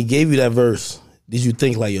he gave you that verse, did you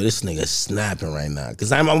think like, yo, this nigga snapping right now?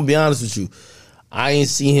 Because I'm gonna be honest with you. I ain't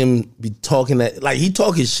see him be talking that, like he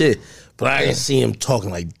talking shit, but I ain't see him talking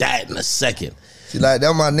like that in a second. See, like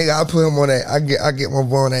that my nigga, I put him on that, I get my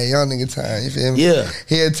boy on that young nigga time, you feel me? Yeah.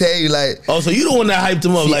 He'll tell you like. Oh, so you the one that hyped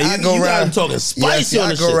him up, See, like I you go got around, him talking spicy on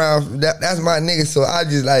the shit. I go around, that's my nigga, so I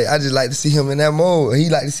just like to see him in that mode. He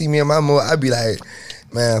like to see me in my mode. I be like,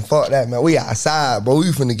 man, fuck that, man. We outside, but we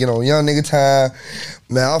finna get on young nigga time.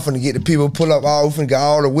 Man, I'm finna get the people pull up, we finna get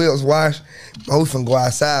all the wheels washed. Man, we finna go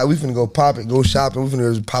outside. We finna go pop it, go shopping. We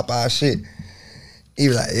finna just pop our shit. He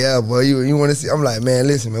be like, yeah, boy, you wanna see? I'm like, man,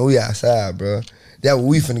 listen, man, we outside, bro. That's what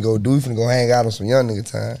we finna go do. We finna go hang out on some young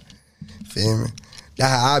nigga time. Feel me?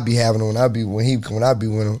 That's how I be having him when I be with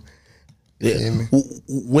him. Yeah. Feel me?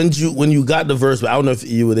 When you got the verse back, I don't know if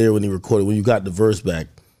you were there when he recorded. When you got the verse back,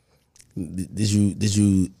 did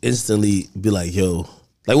you instantly be like, yo,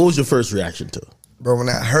 like what was your first reaction to it? Bro, when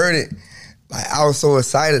I heard it, like I was so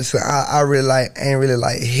excited, so I really like ain't really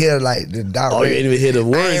like hear like the direct. Oh, you ain't even hear the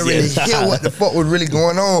words I ain't really yet. hear what the fuck was really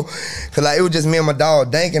going on, cause like it was just me and my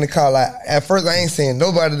dog Dank in the car. Like at first I ain't saying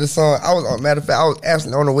nobody the song. Matter of fact, I was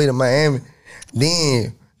actually on the way to Miami,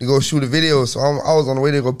 then to go shoot a video. So I was on the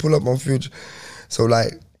way to go pull up on Future. So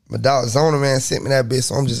like my dog Zona man sent me that bitch,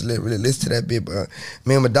 so I'm just really listen to that bitch. But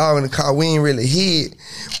me and my dog in the car, we ain't really hit.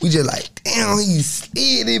 We just like, damn, he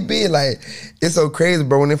slid it, bitch. Like, it's so crazy,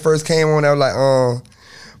 bro. When it first came on, I was like,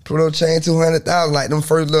 Pluto chain 200,000. Like them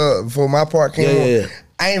first little before my part came on. Yeah.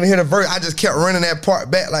 I ain't even hear the verse. I just kept running that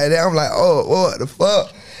part back like that. I'm like, oh, what the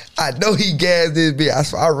fuck? I know he gassed this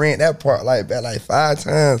bitch. I ran that part like back like 5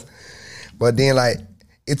 times. But then like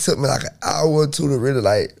it took me like an hour or two to really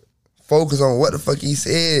like focus on what the fuck he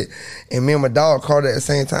said. And me and my dog called at the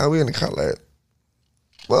same time. We in the car like,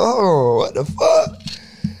 whoa, what the fuck?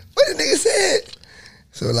 What the nigga said?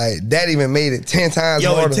 So like that even made it 10 times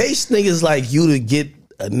Yo, harder. it takes niggas like you to get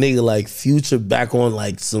a nigga like Future back on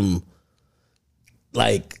like some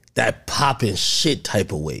like that popping shit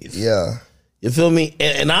type of wave. Yeah. You feel me?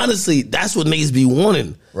 And honestly, that's what niggas be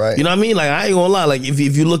wanting. Right. You know what I mean? Like I ain't gonna lie. Like if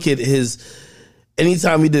you look at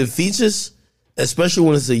anytime he did features, especially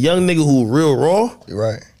when it's a young nigga who real raw,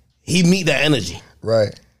 Right. he meet that energy.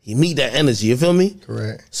 Right. He meet that energy. You feel me?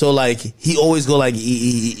 Correct. So like he always go like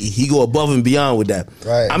he go above and beyond with that.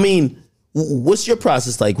 Right. I mean, what's your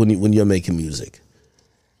process like when you're making music?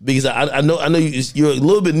 Because I know you're a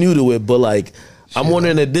little bit new to it, but like I'm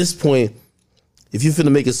wondering at this point if you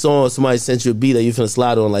finna make a song or somebody sent you a beat that you finna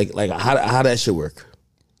slide on, like how that shit work?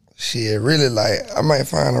 Shit, really like I might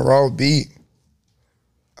find a raw beat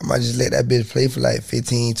I might just let that bitch play for like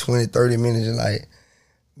 15, 20, 30 minutes and like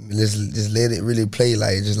just let it really play.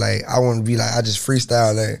 Like just like I want to be like I just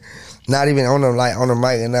freestyle like not even on the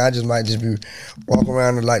mic, and I just might just be walking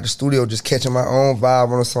around the studio just catching my own vibe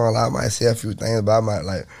on the song. Like, I might say a few things, but I might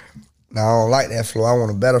like, nah, I don't like that flow. I want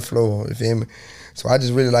a better flow. You feel me? So I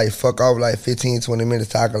just really like fuck off like 15, 20 minutes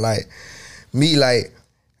talking like me like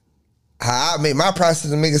how I make my process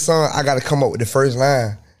to make a song. I got to come up with the first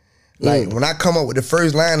line. Like when I come up with the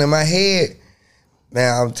first line in my head,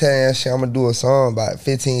 man, I'm telling you shit, I'm gonna do a song about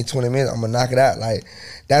 15, 20 minutes. I'm gonna knock it out. Like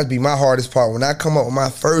that'd be my hardest part. When I come up with my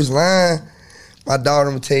first line, my daughter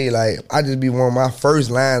gonna tell you like I just be one of my first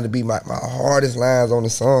lines to be my hardest lines on the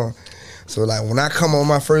song. So like when I come on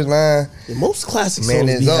my first line, most classic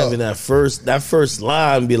songs be having that first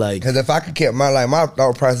line be like. Because if I could get my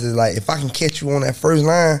thought process is like if I can catch you on that first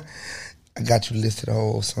line, I got you to listen to the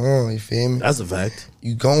whole song. You feel me? That's a fact.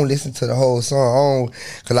 You gon' listen to the whole song.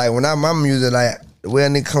 Cause like when my music like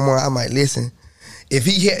when they come on, I might listen. If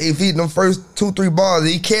he them first 2-3 bars,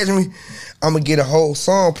 he catch me, I'm gonna get a whole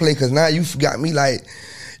song play. Cause now you got me like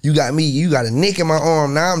you got a nick in my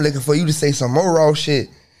arm. Now I'm looking for you to say some more raw shit.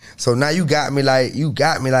 So now you got me like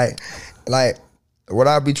what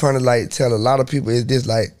I be trying to like tell a lot of people is this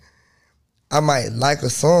like I might like a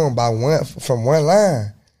song from one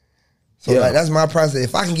line. So like that's my process.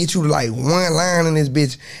 If I can get you to like one line in this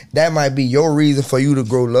bitch, that might be your reason for you to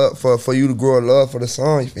grow love for you to grow a love for the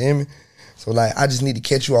song. You feel me? So like I just need to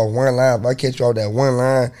catch you off one line. If I catch you off that one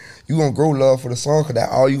line, you gonna grow love for the song because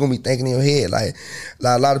that all you gonna be thinking in your head. Like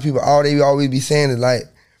a lot of people, all they always be saying is like,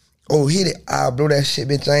 "Oh, hit it! I'll blow that shit,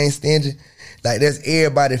 bitch. I ain't stingy." Like that's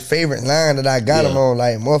everybody's favorite line that I got them on.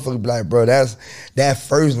 Like motherfuckers be like, bro, that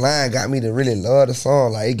first line got me to really love the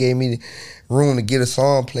song. Like it gave me the room to get a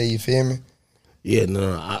song play. You feel me? Yeah,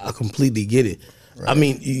 no, I completely get it. Right. I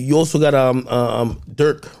mean, you also got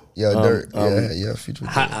Dirk. Yeah, Dirk. Yeah, feature.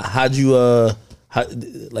 How did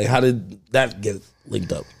that get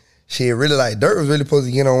linked up? Shit, really like Dirk was really supposed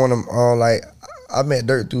to get on one of them. Like I met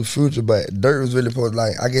Dirk through Future, but Dirk was really supposed to,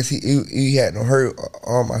 like I guess he hadn't heard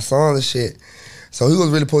all my songs and shit. So he was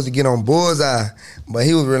really supposed to get on Bullseye, but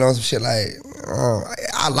he was really on some shit like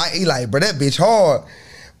he like, bro, that bitch hard.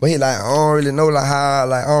 But he like, I don't really know like how,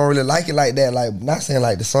 like I don't really like it like that. Like not saying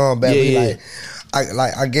like the song bad, but he like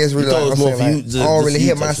I guess really like I'm saying like I don't really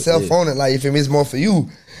hit myself on it. Like if it's more for you,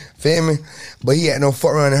 feel me? But he had no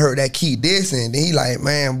fuck around and heard that key dissing. Then he like,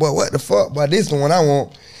 man, boy, what the fuck? But this the one I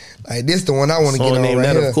want. Like this the one I want to get on right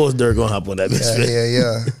that, here. Of course, Dirk gonna hop on that bitch.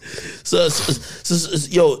 Yeah. So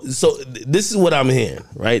this is what I'm hearing,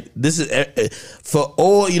 right? This is for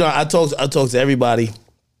all I talk to everybody,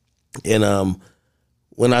 and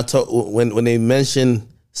when they mention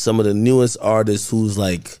some of the newest artists who's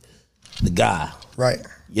like the guy, right?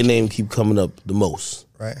 Your name keep coming up the most,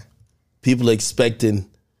 right? People are expecting, and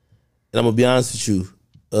I'm gonna be honest with you,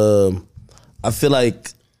 I feel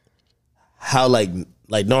like how like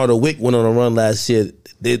Nardo Wick went on a run last year.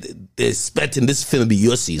 They're expecting this film to be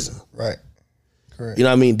your season, right? Correct. You know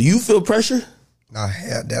what I mean? Do you feel pressure? Nah,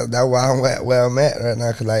 hell, that's why I'm where I'm at right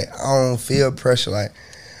now. Cause like I don't feel pressure. Like,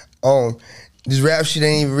 this rap shit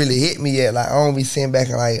ain't even really hit me yet. Like I don't be sitting back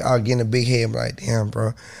and like I'll get in a big head and be like, damn,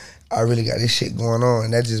 bro, I really got this shit going on.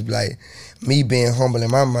 And that just be like me being humble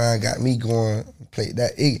in my mind got me going play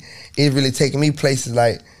that. It really taking me places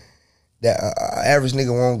like that average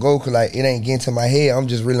nigga won't go cause like it ain't getting to my head. I'm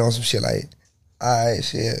just really on some shit like, alright,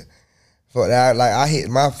 shit. For that, like I hit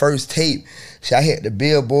my first tape. Shit, I hit the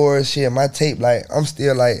Billboard. Shit, my tape like I'm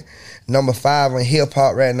still like number 5 on hip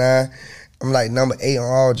hop right now. I'm like number 8 on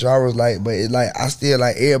all genres. Like, but it like I still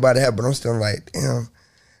like everybody have, but I'm still like, damn.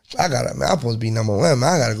 I'm supposed to be number 1.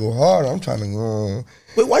 Man, I gotta go harder. I'm trying to go.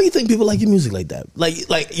 Wait, why do you think people like your music like that?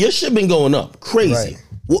 Like your shit been going up crazy.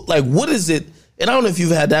 Right. What is it? And I don't know if you've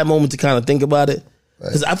had that moment to kind of think about it.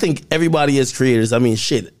 Because I think everybody as creators, I mean,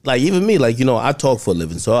 shit, like even me, like, I talk for a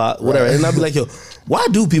living, so whatever. Right. And I'd be like, yo, why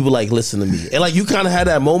do people like listen to me? And like you kind of had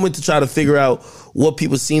that moment to try to figure out what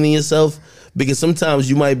people seen in yourself. Because sometimes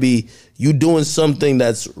you might be, you doing something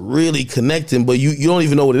that's really connecting, but you don't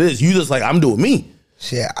even know what it is. You just like, I'm doing me.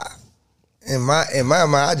 Shit, in my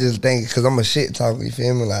mind, I just think, because I'm a shit talker, you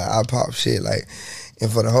feel me? Like, I pop shit, like,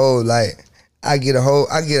 and for the whole, like, I ain't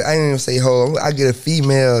even say whole, I get a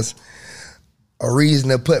females a reason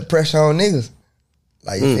to put pressure on niggas.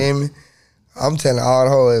 Like, you feel me? I'm telling all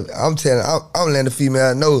the whole, I'm letting the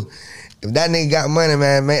female know, if that nigga got money,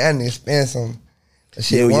 man, I need to spend some.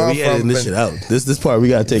 Shit, we editing this shit out. This part we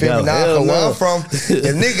gotta take out. Nah, where I'm from,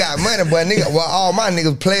 if nigga got money, but all my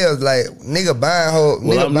niggas players, like, nigga buying whole.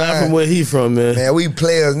 Well, I'm not from where he from, man. Man, we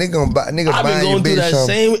players, nigga gonna buy, nigga I've buying been going through that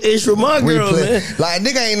same ish with my girl, man. Like,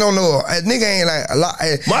 nigga ain't nigga ain't like a lot.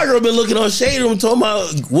 My girl been looking on Shade Room talking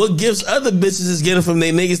about what gifts other bitches is getting from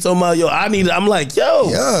they niggas talking about, yo, I'm like, yo.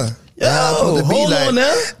 Yeah. Yo, hold on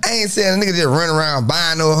now. I ain't saying a nigga just run around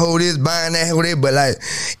buying no hoe this, buying that hoe that, but like,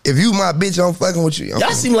 if you my bitch, I'm fucking with you. Y'all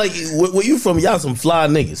seem like, where you from, y'all some fly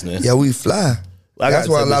niggas, man. Yeah, we fly. That's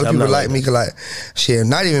why a lot of people like me, cause like, shit,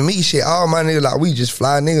 not even me, shit, all my niggas, like, we just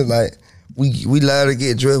fly niggas, like, we love to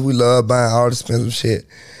get dressed, we love buying all the expensive shit.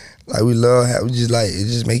 Like, we just like, it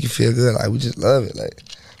just make you feel good, like, we just love it, like,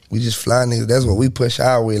 we just fly niggas, that's what we push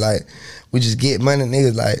our way, like, we just get money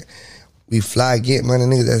niggas, like, we fly, get money,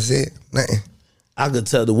 niggas, that's it. Nothing. I could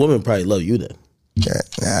tell the women probably love you then. Yeah,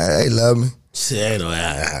 they love me. Shit, nah,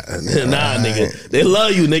 nigga. They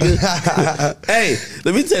love you, nigga. Hey,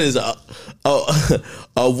 let me tell you this.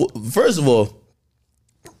 First of all,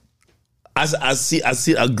 I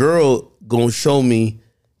see a girl gonna show me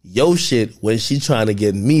your shit when she trying to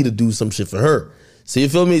get me to do some shit for her. So you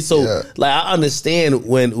feel me? So like, I understand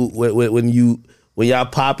when y'all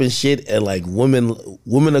popping shit and like women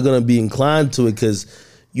are gonna be inclined to it because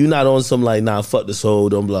you not on some like, nah, fuck this hoe,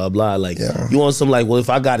 don't blah blah. Like you on some like, well, if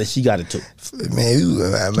I got it, she got it too. Man,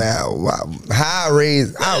 how I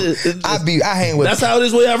raised, I hang with. That's how it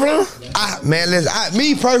is where y'all from. Listen,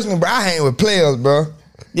 me personally, bro, I hang with players, bro.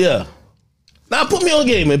 Yeah. Nah, put me on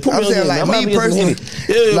game, man. Put me on game. Like, me personally,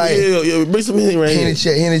 yeah, bring some Henny right here.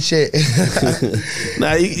 Henny check.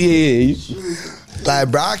 Nah, yeah.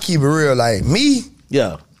 Like, bro, I keep it real. Like, me,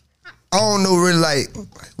 yeah, I don't know really like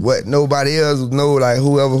what nobody else know, like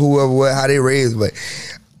whoever, what, how they raised, but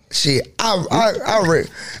shit, I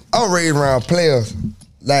raised around players.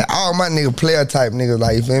 Like, all my nigga player type niggas,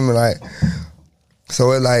 like, you feel me? Like,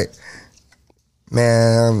 so it's like,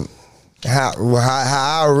 man, how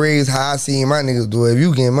I raised, how I seen my niggas do it. If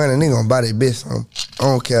you getting money, nigga gonna buy that bitch something. I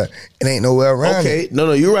don't care. It ain't nowhere around. Okay,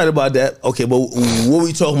 no, you're right about that. Okay, but what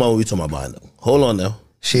we talking about when we talking about buying them? Hold on now.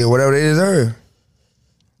 Shit, whatever they deserve.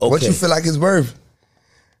 Okay. What you feel like it's worth?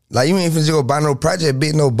 Like, you ain't finna just go buy no project,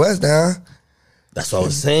 bitch, no bust down. That's what I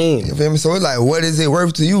was saying. You feel me? So it's like, what is it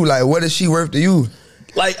worth to you? Like, what is she worth to you?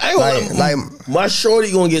 Like, my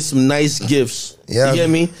shorty gonna get some nice gifts. Yeah. You get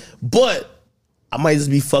me? But I might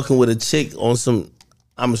just be fucking with a chick on some,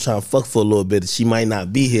 I'm just trying to fuck for a little bit. She might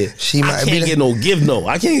not be here. I can't get no gift, no.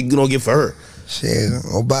 I can't get no gift for her. Shit,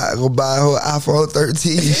 go buy her iPhone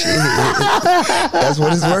 13. Shit, that's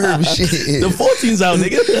what it's worth. Shit, the 14's out,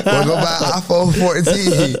 nigga. Well, go buy iPhone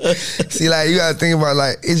 14. See, like, you gotta think about,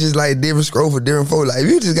 like, it's just like different scroll for different folks. Like, if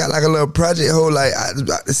you just got like a little project hole, like out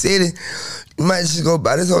the city, you might just go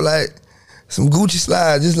buy this whole like some Gucci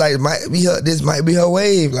slides. Just like this might be her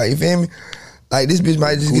wave. Like, you feel me? Like, this bitch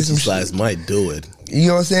might just Gucci get some slides. Might do it. You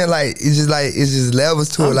know what I'm saying? Like, it's just levels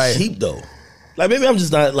to it. Like, cheap though. Like, maybe I'm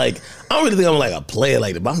just not like, I don't really think I'm like a player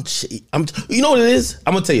like that, but I'm you know what it is?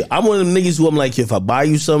 I'm gonna tell you, I'm one of them niggas who I'm like, if I buy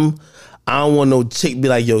you something, I don't want no chick be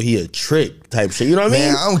like, yo, he a trick type shit. You know what I mean?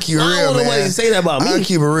 Man, I don't keep it real, man. I don't want nobody to say that about me. I don't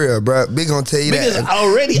keep it real, bro. Big gonna tell you because that. Because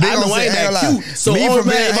already, I know I ain't that cute. So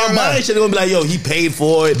if I'm buying shit, they're gonna be like, yo, he paid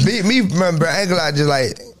for it. Me, bro, I ain't gonna lie, just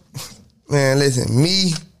like, man, listen,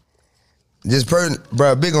 me, just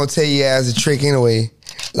bro, Big gonna tell you as a trick anyway.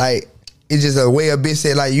 Like, it's just a way a bitch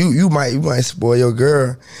said, like, you might spoil your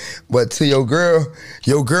girl, but to your girl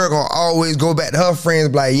gonna always go back to her friends,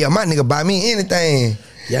 be like, yeah, my nigga buy me anything.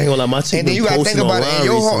 Yeah, I ain't gonna lie, my chick. And then you gotta think about it in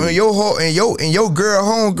your girl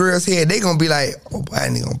homegirl's head, they gonna be like, oh, boy, I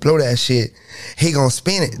ain't gonna blow that shit. He gonna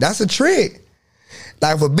spin it. That's a trick.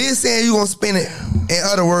 Like, if a bitch saying you gonna spin it, in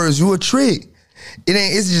other words, you a trick.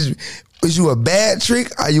 Is you a bad trick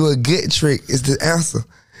or you a good trick? Is the answer.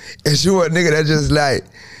 Is you a nigga that just like,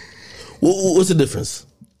 what's the difference?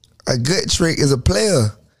 A good trick is a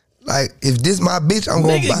player. Like, if this my bitch, I'm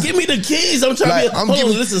gonna buy. Give me the keys. I'm trying to be.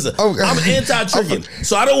 Listen, I'm anti-tricking,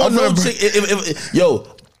 so I don't want no chick. Yo,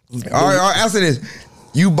 all right, answer this.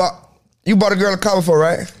 You bought a girl a car before,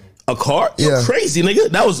 right? A car? You're crazy,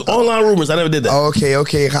 nigga. That was online rumors. I never did that. Oh,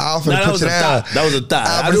 okay. How often? That was a thought. That was a thought.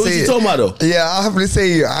 I know what you talking about, though. Yeah, I'll happily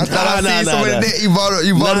say I thought I seen somebody that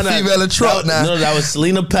you bought a female a truck now. No, that was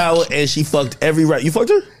Selena Powell, and she fucked every right. You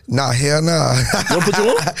fucked her? Nah, hell nah. You don't put you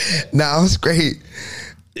on? Nah, I was great.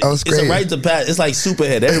 It's a right to pass. It's like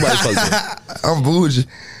Superhead. Everybody fucks her. I'm bougie.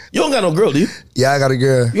 You don't got no girl, do you? Yeah, I got a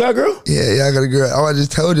girl. You got a girl? Yeah, I got a girl. Oh, I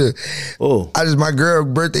just told you. Oh. My girl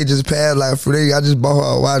birthday just passed like for days. I just bought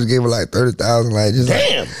her a watch, gave her like 30,000, like just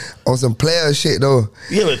damn. Like, on some player shit though.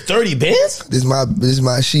 You gave her 30 bands? This is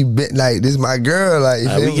my girl. Like,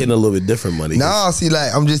 we getting a little bit different money. No, see,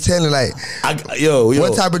 like I'm just telling you, like, yo,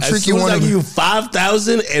 what type of trick you want? I give you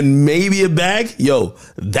 5,000 and maybe a bag. Yo,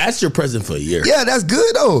 that's your present for a year. Yeah, that's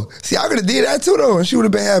good though. See, I could have did that too though, and she would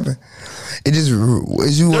have been happy. It just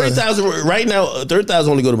is you 30,000 right now. 30,000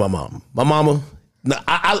 only go to my mom. My mama. Nah,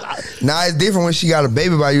 it's different when she got a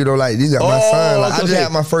baby by you though. Like these are my son. Like, I just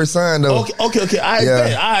had my first son though. Okay.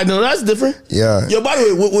 I know that's different. Yeah. Yo, by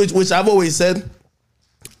the way, which I've always said,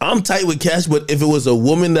 I'm tight with cash, but if it was a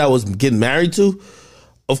woman that I was getting married to,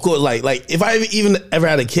 of course, like if I even ever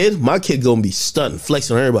had a kid, my kid gonna be stunting,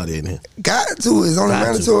 flexing on everybody in here. Got to. It's only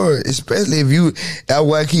mandatory, especially if you. That's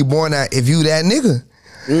why I keep born out. If you that nigga.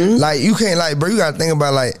 Mm-hmm. Like you can't like, bro. You gotta think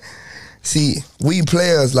about like, see, we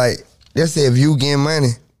players like. Let's say if you getting money,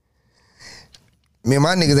 me and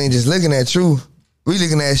my niggas ain't just looking at you. We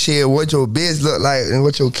looking at shit, what your bitch look like and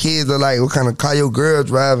what your kids look like, what kind of car your girl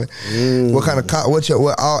driving, what kind of car, what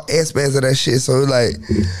all aspects of that shit. So like,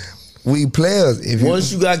 we players.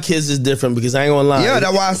 Once you got kids, it's different because I ain't gonna lie. Yeah,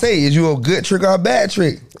 that's why I say, is you a good trick or a bad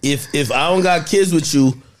trick? If I don't got kids with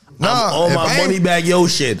you, I'm on my money bag, yo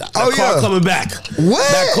shit. That car coming back.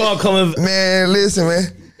 What? That car coming. Man, listen, man.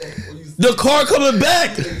 The car coming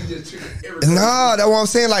back. Nah, that's what I'm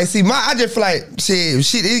saying. Like, see, I just feel like shit.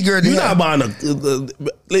 These girls. You not buying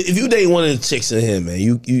if you date one of the chicks in here, man.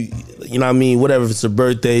 You know what I mean. Whatever, if it's a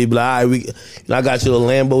birthday, you be like, all right, I got you a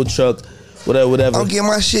Lambo truck, whatever. I'll get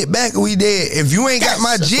my shit back. We dead. If you ain't got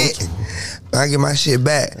my jet, I get my shit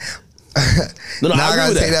back. No, I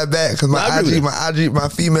gotta take that back because my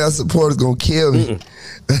female supporters gonna kill me.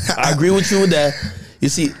 I agree with you with that. You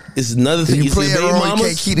see, it's another thing. You play it wrong, you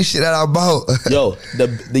can't keep the shit out of boat. Yo,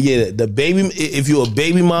 the baby. If you're a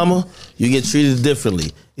baby mama, you get treated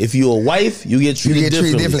differently. If you're a wife, you get treated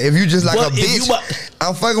differently. If you just like a bitch,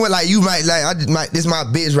 I'm fucking with like you might like this my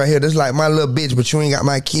bitch right here. This like my little bitch, but you ain't got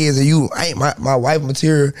my kids and you ain't my wife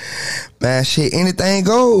material. Man, shit, anything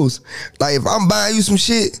goes. Like if I'm buying you some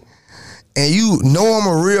shit. And you know I'm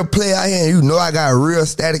a real player out here, and you know I got a real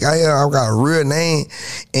static out here, I got a real name,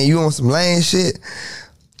 and you on some lame shit,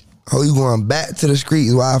 oh, you going back to the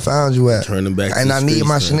streets where I found you at. Turning back and to the I need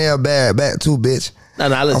my Chanel bag back too, bitch. Nah,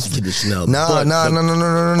 let you get the Chanel. No. I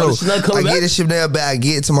get the Chanel bag, I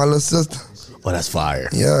get it to my little sister. Oh, that's fire.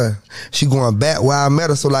 Yeah. She going back where I met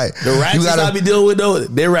her, so like. The ratchets I be dealing with though,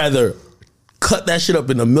 they rather cut that shit up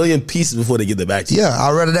in a million pieces before they get it back to you. Yeah,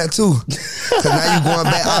 I'd rather that too. Cause now you going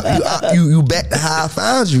back, you back to how I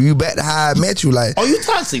found you. You back to how I met you. Like, oh, you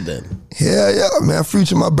toxic then? Yeah, man.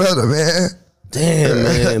 Future my brother, man. Damn,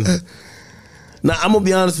 man. Now I'm gonna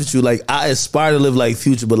be honest with you. Like, I aspire to live like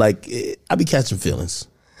Future, but like, I be catching feelings.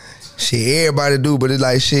 Shit, everybody do, but it's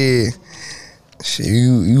like shit.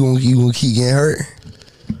 You gonna keep getting hurt.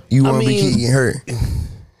 You wanna be keep getting hurt.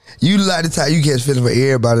 You like the type you catch feelings for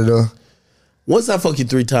everybody though. Once I fuck you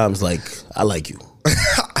 3 times, like, I like you.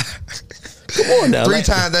 Come on now. 3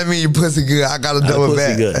 times, that mean you pussy good. I gotta double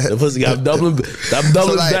back. Good. The pussy good. I'm doubling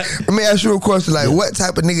so like, back. Let me ask you a question. Like, what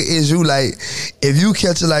type of nigga is you? Like, if you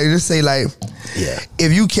catch it, like, just say, like, yeah.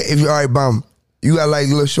 If you all right, bomb. You got like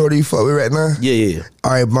a little shorty you fuck with right now? Yeah.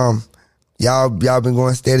 All right, bomb. Y'all been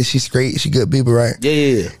going steady. She's straight. She good people, right?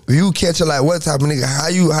 Yeah. If you catch her, like, what type of nigga? How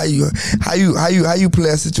you play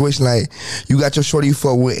a situation like you got your shorty you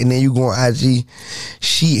fuck with, and then you go on IG.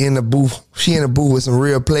 She in the booth. With some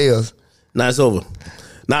real players. Nah, it's over.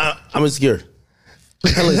 Nah, I'm insecure.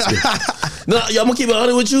 Hella insecure. No, yo, I'm gonna keep it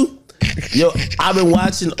 100 with you. Yo, I've been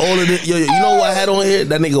watching all of it. Yo, you know what I had on here?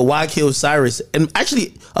 That nigga YK Cyrus, and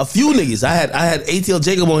actually a few niggas. I had ATL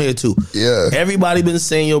Jacob on here too. Yeah. Everybody been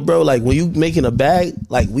saying, yo, bro, like when you making a bag,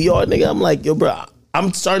 like we are, nigga. I'm like, yo, bro.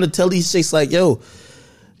 I'm starting to tell these chicks like, yo,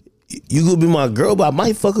 you could be my girl, but I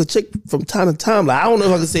might fuck a chick from time to time. Like I don't know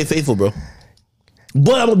if I can stay faithful, bro.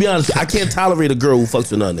 But I'm gonna be honest, I can't tolerate a girl who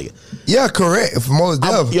fucks with another nigga. Yeah, correct. For most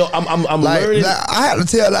definitely. I'm like, learning. Like, I had to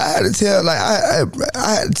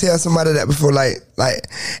tell somebody that before. Like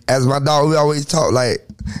as my dog, we always talk. Like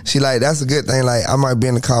she like that's a good thing. Like I might be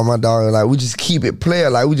in the car with my dog. And like we just keep it player.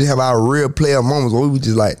 Like we just have our real player moments where we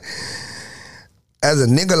just like. As a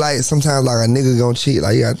nigga, like sometimes like a nigga gonna cheat.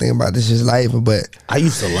 Like you gotta think about this is life. But I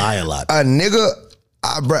used to lie a lot. A nigga.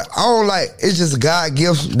 I don't like. It's just God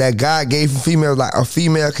gifts that God gave females. Like a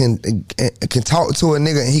female can talk to a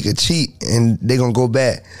nigga and he could cheat and they gonna go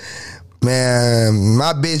back. Man,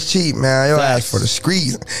 my bitch cheap, man. Your ass for the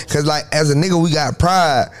streets. Cause like as a nigga, we got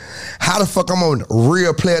pride. How the fuck I'm a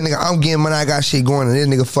real player, nigga? I'm getting money, I got shit going, and this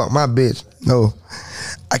nigga fuck my bitch. No,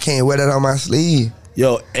 I can't wear that on my sleeve.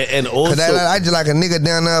 Yo, and also, cause I just like a nigga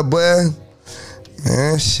down there, boy.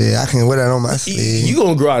 Man, shit, I can't wear that on my sleeve. You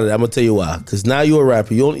gonna grow out of that? I'm gonna tell you why. Cause now you a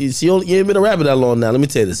rapper. You ain't been a rapper that long now. Let me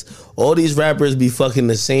tell you this: all these rappers be fucking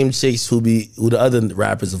the same chicks who the other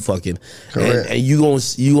rappers are fucking, and you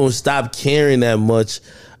gonna stop caring that much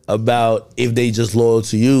about if they just loyal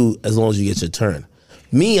to you as long as you get your turn.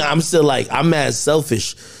 Me, I'm still like I'm mad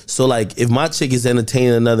selfish. So like if my chick is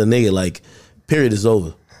entertaining another nigga, like period is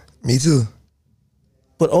over. Me too.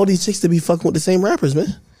 But all these chicks to be fucking with the same rappers,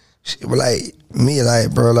 man. Shit, but like me,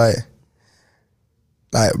 like bro, like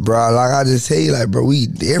bro, like I just tell you, like bro, we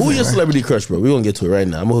different. Who your celebrity crush, bro? We gonna get to it right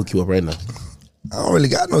now. I'm gonna hook you up right now. I don't really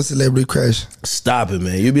got no celebrity crush. Stop it,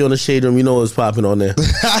 man. You be on the shade room, you know what's popping on there.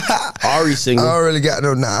 Ari single. I don't really got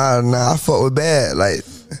no. Nah. I fuck with bad. Like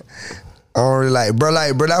I don't really like, bro.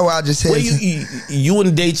 Like bro, that's why I just said. Wait, you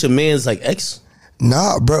wouldn't date your man's like ex?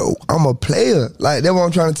 Nah, bro. I'm a player. Like that's what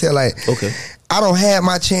I'm trying to tell. Like, okay, I don't have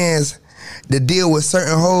my chance to deal with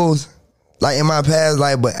certain hoes like in my past,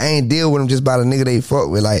 like, but I ain't deal with them just by the nigga they fuck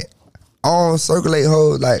with. Like, I don't circulate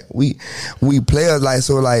hoes. Like we players. Like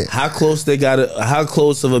so. Like how close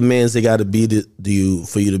of a man's they gotta be to you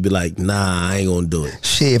for you to be like, nah, I ain't gonna do it.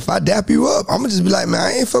 Shit, if I dap you up, I'm gonna just be like, man,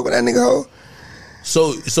 I ain't fuck with that nigga hoe.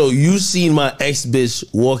 So you seen my ex bitch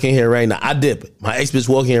walking here right now. I dip. My ex bitch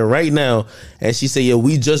walking here right now, and she said, "Yo,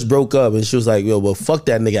 we just broke up," and she was like, "Yo, well, fuck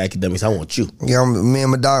that nigga academics. I want you." Yeah, me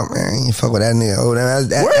and my dog, man, I ain't fuck with that nigga. Oh,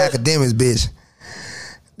 that's academics, bitch.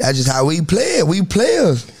 That's just how we play it. We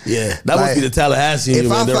players. Yeah, that must be the Tallahassee.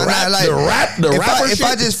 If I find out, like,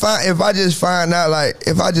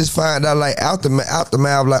 if I just find out, like,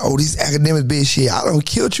 aftermath, like, oh, this academic bitch shit, I done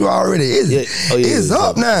killed you already. It's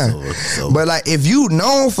up now. But like, if you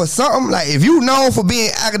known for something, like, if you known for being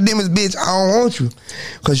academics, bitch, I don't want you,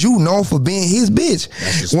 cause you known for being his bitch.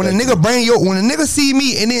 When a nigga see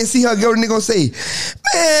me and then see her girl, the nigga gonna say,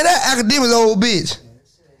 man, that academics old bitch.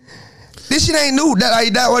 This shit ain't new.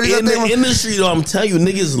 That what in the industry though, I'm telling you,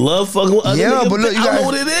 niggas love fucking with other niggas. But look, I don't know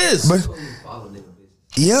what it is. But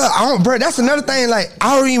yeah, I don't, bro. That's another thing. Like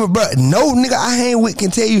I don't even, bro. No nigga I hang with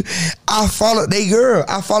can tell you I follow they girl.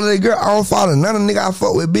 I don't follow none of nigga I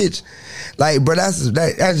fuck with, bitch. Like, bro, that's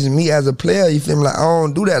just me as a player. You feel me? Like I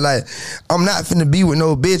don't do that. Like I'm not finna be with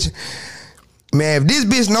no bitch. Man, if this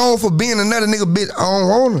bitch known for being another nigga, bitch, I don't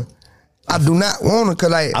want her. I do not want her,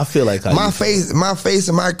 cause like I feel like my face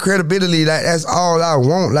and my credibility, like that's all I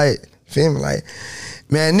want. Like, feel me? Like,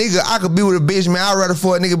 man, nigga, I could be with a bitch, man. I'd rather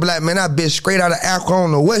for a nigga be like, man, that bitch straight out of Africa. I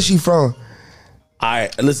don't know where she from. All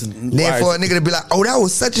right, listen. Then for a nigga to be like, oh, that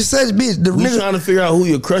was such and such bitch. We trying to figure out who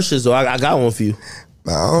your crush is, so I got one for you.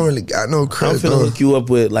 Man, I don't really got no crush. I'm finna hook you up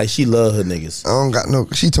with, like, she love her niggas. I don't got no.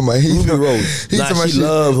 She talking about Ruby Rose. She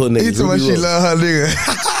love her niggas. He talking about she love her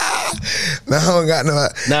nigga. Man, I don't got no.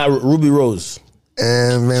 Nah, Ruby Rose.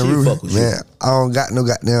 And man, Ruby, man, I don't got no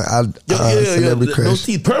goddamn celebrity crush. Those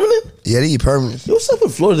teeth permanent? Yeah, they permanent. Yo, what's up in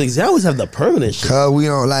Florida niggas? They always have the permanent shit. Cause we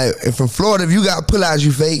don't like, if in Florida, if you got pull-outs,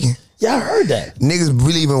 you faking. Yeah, I heard that. Niggas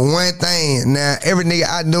believe in one thing. Now, every nigga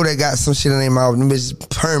I know that got some shit in their mouth, them bitches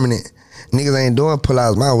permanent. Niggas ain't doing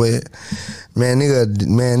pull-outs my way. Man,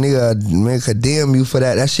 nigga condemn you for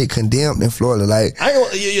that. That shit condemned in Florida. Like,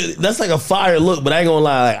 that's like a fire look, but I ain't gonna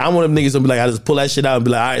lie. Like, I'm one of them niggas gonna be like, I just pull that shit out and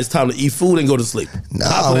be like, all right, it's time to eat food and go to sleep.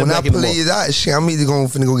 Nah, when I pull these out, shit, I'm either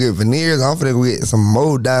finna go get veneers, or I'm finna go get some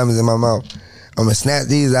more diamonds in my mouth. I'm gonna snap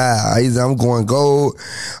these out. Either I'm going gold,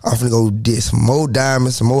 I'm finna go get some more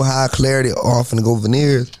diamonds, some more high clarity, or I'm finna go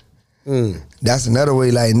veneers. That's another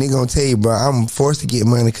way. Like, nigga gonna tell you, bro, I'm forced to get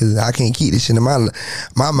money because I can't keep this shit in my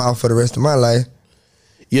mouth for the rest of my life.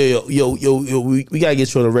 Yo, we gotta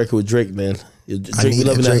get you on the record with Drake, man. Drake, we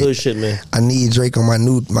loving that hood shit, man. I need Drake on my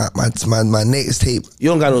next tape. You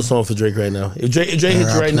don't got no song for Drake right now. If Drake hit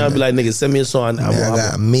you right now, be like, nigga, send me a song. I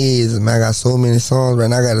got millions, man. I got so many songs right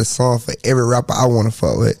now. I got a song for every rapper I want to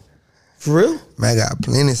fuck with. For real? Man, I got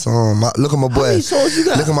plenty of songs. Look at my boy. How many songs you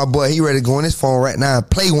got? Look at my boy. He ready to go on his phone right now and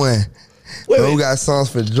play one. Wait. We got songs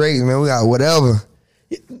for Drake, man. We got whatever.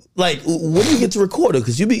 Like, when do you get to record it?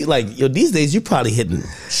 Because you be like, yo, these days you probably hitting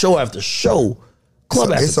show after show,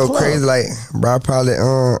 club after club. It's so crazy. Like, bro, I probably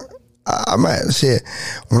I might shit.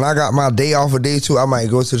 When I got my day off of day 2, I might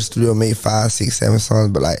go to the studio and make 5, 6, 7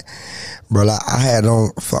 songs. But like, bro, like I had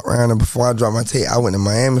on fuck around, and before I dropped my tape, I went to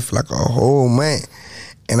Miami for like a whole month.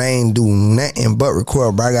 And I ain't do nothing but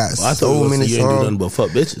record, bro. I got so many songs. You ain't do nothing but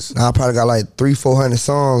fuck bitches. I probably got like 300-400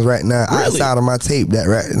 songs right now outside of my tape that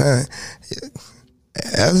right now.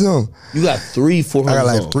 That's him. You got 300-400 I got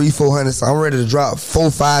like songs. 300-400 songs. I'm ready to drop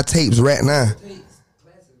 4-5 tapes right now.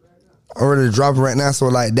 I'm ready to drop it right now. So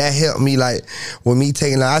like that helped me like with me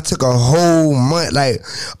taking like I took a whole month, like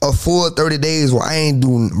a full 30 days where I ain't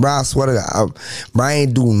do, bro, I swear to God, I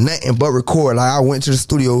ain't do nothing but record. Like I went to the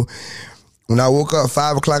studio. When I woke up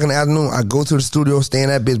 5 o'clock in the afternoon, I go to the studio, stay in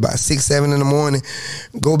that bitch by 6, 7 in the morning,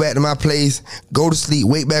 go back to my place, go to sleep,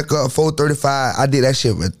 wake back up 4:35. I did that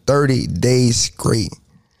shit for 30 days straight.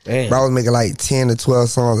 Damn. Bro, I was making like 10 to 12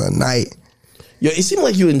 songs a night. Yo, it seemed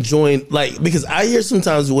like you enjoying, like, because I hear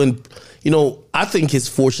sometimes when, you know, I think it's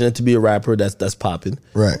fortunate to be a rapper that's popping.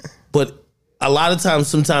 Right. But a lot of times,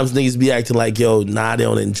 sometimes niggas be acting like, yo, nah, they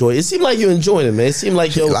don't enjoy it. It seemed like you enjoying it, man. It seemed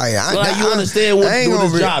like, yo, you understand what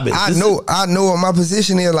this job is. I know what my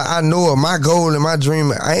position is. Like, I know what my goal and my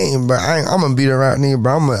dream. I'm gonna beat around nigga,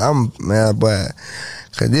 bro. I'm man, but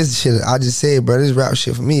cause this shit, I just said, bro, this rap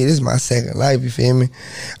shit for me, this is my second life, you feel me?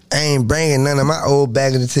 I ain't bringing none of my old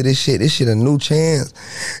baggage into this shit. This shit a new chance.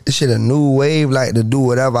 This shit a new wave, like to do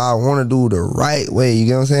whatever I want to do the right way, you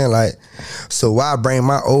get what I'm saying? Like, so why bring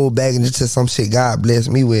my old baggage into some shit God bless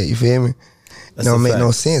me with, you feel me? It don't make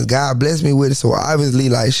no sense. God bless me with it, so obviously,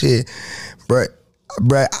 like, shit,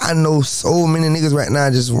 bruh, I know so many niggas right now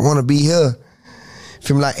just want to be here.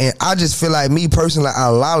 Feel me? Like, and I just feel like me personally, like,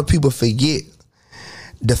 a lot of people forget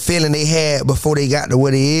the feeling they had before they got to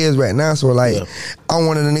what it is right now. So like, I'm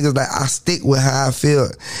one of the niggas like I stick with how I feel,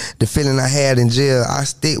 the feeling I had in jail. I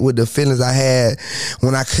stick with the feelings I had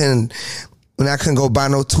when I couldn't go buy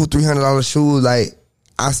no $200-$300 shoes. Like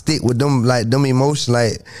I stick with them, like them emotions,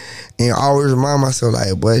 like, and always remind myself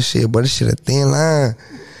like, this shit a thin line.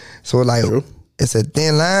 So like, it's a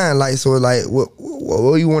thin line. Like, so like,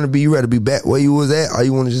 what you want to be? You rather be back where you was at, or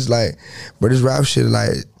you want to just like, this rap shit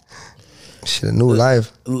like. Shit, a new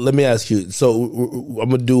life. Let me ask you. So I'm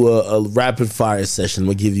gonna do a rapid fire session. I'm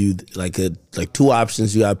gonna give you like two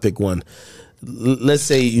options. You gotta pick one. Let's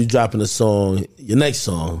say you dropping a song, your next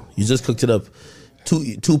song. You just cooked it up.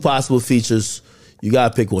 Two possible features. You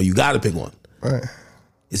gotta pick one. All right.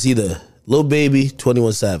 It's either Lil Baby,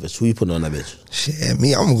 21 Savage. Who you putting on that bitch? Shit,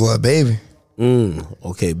 me. I'm gonna go with Baby.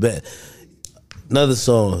 Okay, bet. Another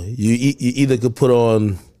song. You either could put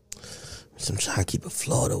on. I'm trying to keep it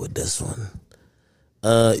Florida with this one.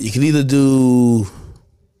 You can either do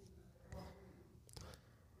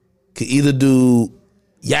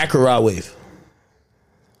Yak or Rod Wave.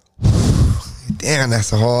 Damn,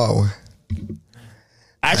 that's a hard one.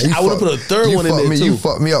 Actually, I would have put a third one in there too. You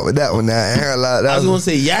fucked me up with that one. Now I was gonna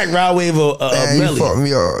say Yak, Rod Wave, or Melly. You fucked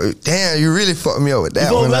me up. Damn, you really fucked me up with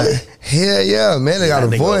that one. Like, hell yeah, Melly got a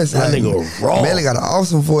voice. That nigga raw. Melly got an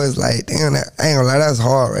awesome voice. Like, damn, I ain't gonna lie, that's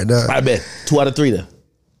hard right there. I bet 2 out of 3 then.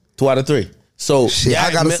 2 out of 3. So shit,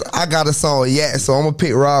 I got a song with Yak, so I'm gonna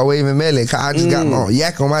pick Rod Wave and Melly. Cause I just got my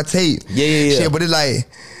Yak on my tape. Yeah. Shit, but it's like,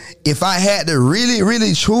 if I had to really,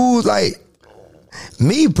 really choose, like,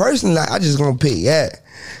 me personally, like, I just gonna pick Yak.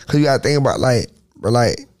 Cause you gotta think about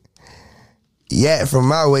Yak from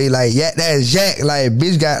my way, like Yak, that's Yak. Like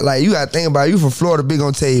bitch got like you gotta think about you from Florida, big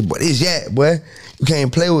gonna tell you, but it's Yak, boy. You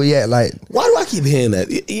can't play with Yak. Like why do I keep hearing that?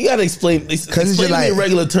 You gotta explain it's just me like, in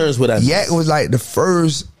regular terms what I mean. Yak was like the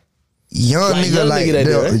first young nigga, like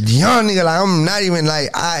I'm not even like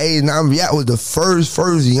age. Yak was the first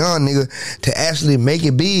young nigga to actually make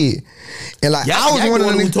it big. And like I was one of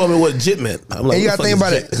the niggas who told me what Jit meant. I'm like, and you gotta think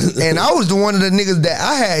about it. And I was the one of the niggas that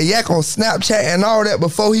I had Yak on Snapchat and all that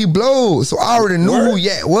before he blowed. So I already knew who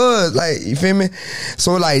Yak was. Like, you feel me?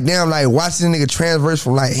 So like damn, like watching this nigga transverse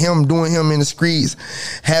from like him doing him in the streets,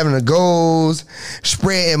 having the goals,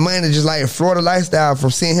 spreading money, just like Florida lifestyle,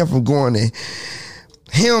 from seeing him from going to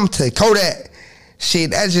him to Kodak.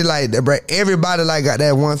 Shit, that's just like that, bro. Everybody like got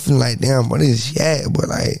that one feeling like, damn, but it's Yak, but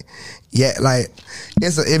like, Yak, like,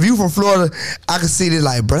 if you from Florida, I can see this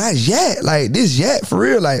like, bro, that's Yak, like this Yak for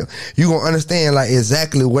real. Like you gonna understand like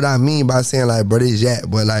exactly what I mean by saying like, bro, this Yak,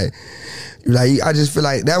 but like I just feel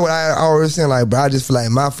like that's what I always saying like, bro. I just feel like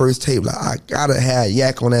my first tape, like I gotta have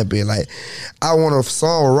Yak on that bit. Like I want a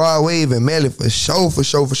song with Rod Wave and Melly for sure.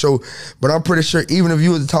 But I'm pretty sure even if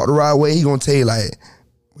you was to talk to Rod Wave, he gonna tell you like,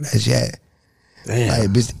 that's Yak. Damn. Like,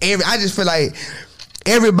 bitch, I just feel like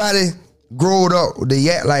everybody growed up with the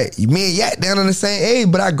Yak. Like me and Yak down on the same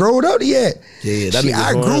age, but I growed up to Yak. Yeah, that shit,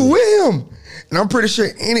 I grew with him, and I'm pretty sure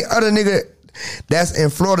any other nigga that's in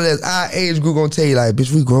Florida that's our age group gonna tell you like,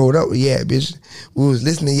 bitch, we growed up with Yak, bitch. We was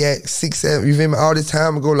listening to Yak 6, 7, you feel me, all this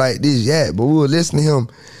time ago, like this Yak, but we were listening to him.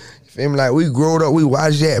 You feel me? Like we growed up, we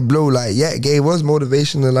watched Yak blow. Like Yak gave us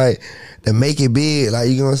motivation to make it big. Like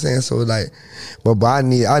you know what I'm saying? So like, but I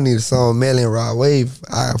need a song Melly and Rod Wave.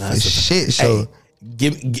 For shit show.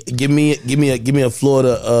 give me a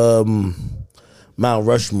Florida Mount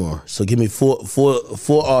Rushmore. So give me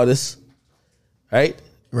four artists, right?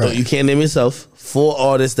 Right. No, you can't name yourself. 4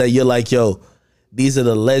 artists that you're like, yo, these are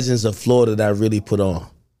the legends of Florida that I really put on.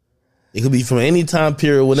 It could be from any time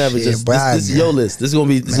period, whenever. Shit, Just this is your list. This is gonna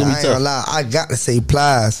be I ain't tough. gonna lie, I got to say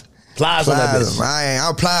Plies. Plies on that bitch.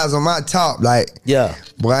 I'm Plies on my top, like. Yeah.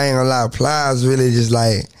 But I ain't gonna lie, Plies really just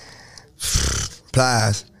like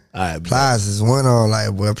Plies. All right, Plies is one on,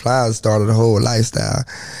 like, boy, Plies started the whole lifestyle.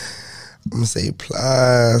 I'm gonna say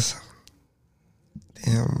Plies.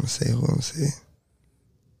 Damn, I'm gonna say.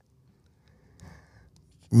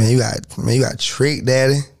 Man, you got Trick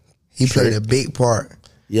Daddy. He played a big part.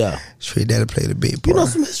 Yeah. Trick Daddy played a big part. You know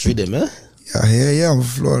some history there, man. Yeah, hell yeah, I'm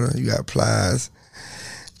from Florida. You got Plies.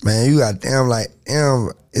 Man, you got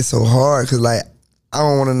it's so hard because, like, I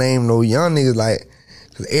don't want to name no young niggas, like,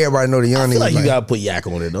 because everybody know the young I feel niggas. like you gotta put Yak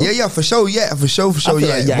on it, though. Yeah, for sure, for sure,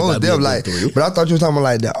 like Yak most gotta be a definitely, good like, but I thought you were talking about,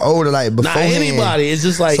 like, the older, like, Not beforehand. anybody. It's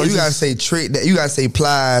just like. So you gotta say Trick, you gotta say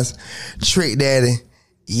Plies, Trick Daddy,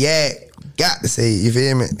 Yak, got to say, you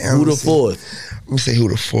feel me? Who the fourth? Let me say who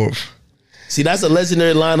the fourth. See, that's a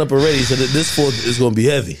legendary lineup already, so that this fourth is gonna be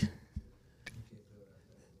heavy.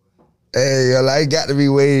 Hey, yo, like, it got to be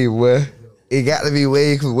Wave, boy. It got to be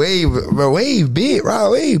Wave, because Wave big,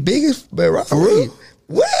 Rod Wave biggest, but Rod Wave,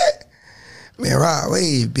 what? Man, Rod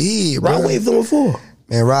Wave big, bro. Rod Wave number 4.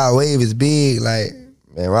 Man, Rod Wave is big, like,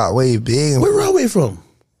 man, Rod Wave big. Where Rod Wave from?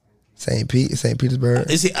 St. Petersburg.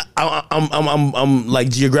 You see, I'm like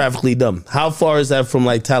geographically dumb. How far is that from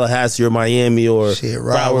like Tallahassee or Miami or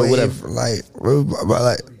Broward, whatever? Like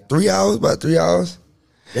about 3 hours, about 3 hours.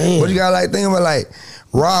 Damn. What you got like thinking about, like,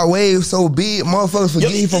 Rod Wave so big, motherfuckers forget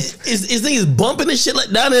he from. Is niggas bumping and shit like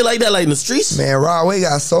down there like that, like in the streets? Man, Rod Wave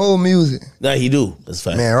got soul music. Nah, he do. That's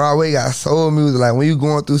fact. Man, Rod Wave got soul music. Like, when you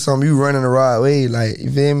going through something, you running the Rod Wave. Like, you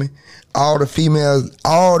feel me? All the females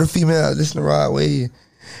listen to Rod Wave.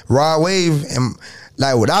 Rod Wave, and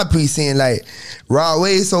like what I be seeing, like, Rod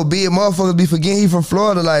Wave so big, motherfuckers be forgetting he from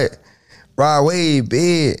Florida. Like, Rod Wave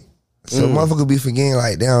big, so motherfuckers be forgetting,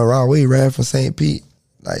 like, damn, Rod Wave ran from St. Pete.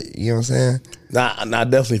 Like, you know what I'm saying? Nah, I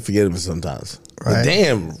definitely forget him sometimes. Right. But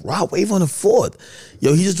damn, Rod Wave on the 4th.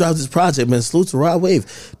 Yo, he just dropped his project, man. Salute to Rod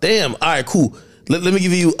Wave. Damn. All right, cool. Let me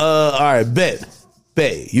give you. All right, bet.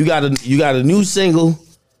 You got a new single,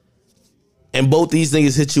 and both these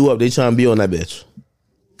niggas hit you up. They trying to be on that bitch.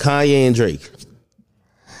 Kanye and Drake.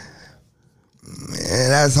 Man,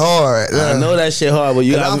 that's hard. I know that shit hard, but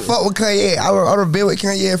I fuck with Kanye. I done been with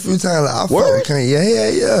Kanye a few times. Like, I fuck with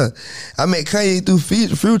Kanye. Yeah. I met Kanye through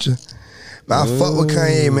Future. But I fuck with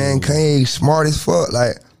Kanye, man. Kanye smart as fuck.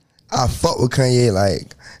 Like, I fuck with Kanye.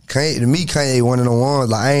 Like, Kanye, to me, Kanye one of the ones.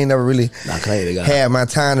 Like, I ain't never really had my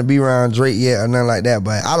time to be around Drake yet or nothing like that.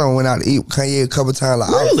 But I done went out to eat with Kanye a couple times. Like,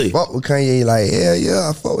 really? I fuck with Kanye. Like, yeah,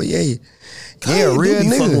 I fuck with Ye. Kanye real do be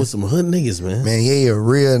nigga. fucking with some hood niggas, man. Man, Ye a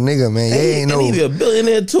real nigga, man. Ye ain't no. And he be a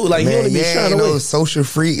billionaire too. Like, man, he only be Ye trying ain't to no win. social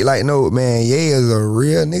freak. Like, no, man, Ye is a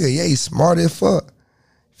real nigga. Ye smart as fuck.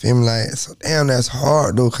 Feel me? Like, so damn, that's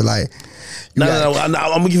hard though. Cause like, No, I'm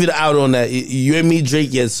gonna give you the out on that. You ain't meet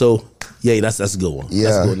Drake yet, so yeah, that's a good one. Yeah,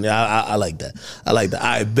 that's a good one. Yeah, I like that.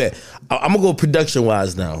 I bet. I'm gonna go production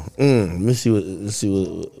wise now. Let me see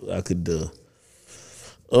what I could do.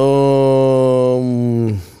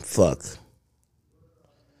 Fuck.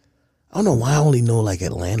 I don't know why I only know like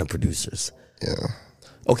Atlanta producers. Yeah.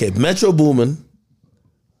 Okay, Metro Boomin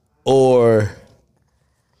or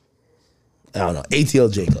I don't know,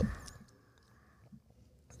 ATL Jacob.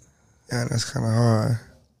 Yeah, that's kind of hard.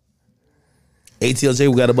 ATL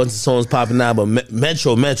Jacob got a bunch of songs popping now, but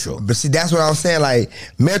Metro. But see, that's what I'm saying. Like,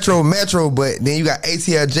 Metro, but then you got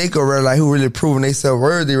ATL Jacob, like, who really proving they self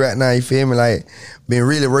worthy right now. You feel me? Like, been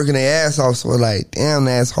really working their ass off. So like, damn,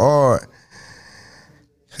 that's hard.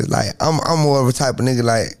 Cause like, I'm more of a type of nigga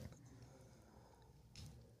like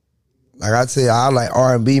I tell you, I like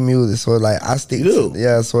R&B music. So like, I stick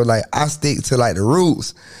to, so like, I stick to like the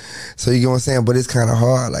roots. So you get what I'm saying? But it's kind of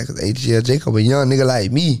hard. Like, cause ATL Jacob, a young nigga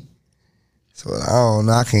like me. So I don't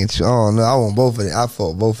know. I don't know. I want both of them. I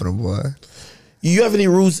fuck both of them, boy. You have any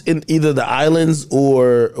roots in either the islands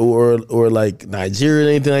or like Nigeria or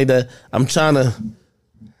anything like that? I'm trying to,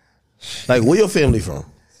 like, where your family from?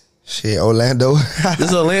 Shit, Orlando.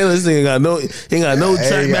 This Orlando. This nigga ain't got no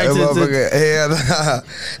track back to. Hell nah.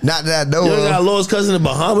 Not that I know You of. got a lost cousin in the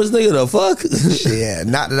Bahamas, nigga. The fuck? Shit,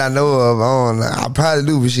 not that I know of. I probably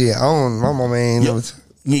do, but shit, I don't. My mama ain't never.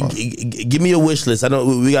 Give me a wish list. I know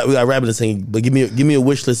we got rapping this thing, but give me a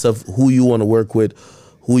wish list of who you want to work with,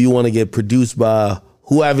 who you want to get produced by,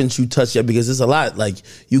 who haven't you touched yet? Because it's a lot. Like,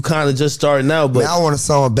 you kind of just starting out, but Man, I want a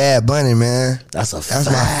song with Bad Bunny, man. That's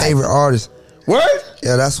my favorite artist. Word?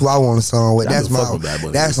 Yeah, that's who I want a song with. That's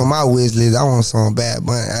On my wish list. I want a song with Bad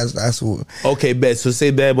Bunny. That's what. Okay, bet. So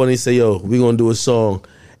say Bad Bunny say, yo, we gonna do a song,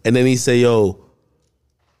 and then he say, yo,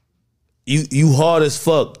 you hard as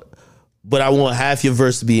fuck, but I want half your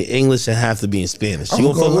verse to be in English and half to be in Spanish. You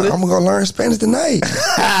gonna fuck with it? I'm gonna go learn Spanish tonight.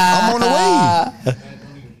 I'm on the way.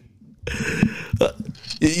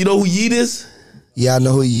 You know who Yeet is? Yeah, I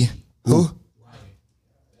know who you. Who?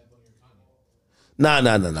 Nah.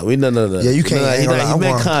 No. Yeah, you can't. He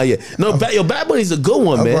meant Kanye. No, Bad Bunny's a good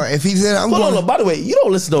one, man. If he said, Hold on. By the way, you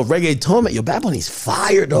don't listen to reggaeton, man. Yo, Bad Bunny's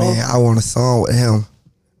fire, dog. Man, I want a song with him.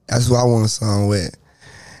 That's who I want a song with.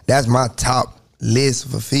 That's my top list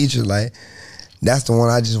for feature. Like, that's the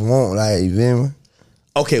one I just want. Like, you feel me?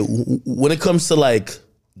 Okay, when it comes to like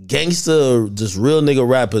gangster, just real nigga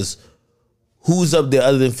rappers, who's up there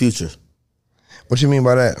other than Future? What you mean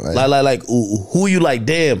by that? Like who you like?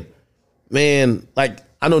 Damn, man. Like,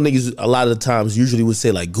 I know niggas a lot of the times usually would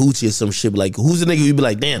say like Gucci or some shit. But like, who's the nigga you'd be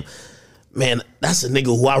like, damn, man, that's a nigga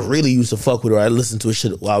who I really used to fuck with, or I listened to his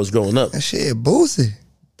shit while I was growing up. That shit, Boosie.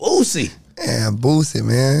 Yeah, Boosie,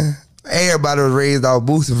 man. Everybody was raised off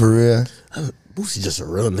Boosie for real. Boosie just a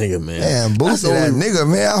real nigga, man. Man, Boosie that nigga,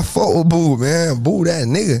 man. I fuck with Boo, man. Boo that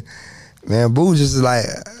nigga. Man, Boo just like,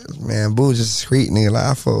 man, Boo just a street nigga. Like,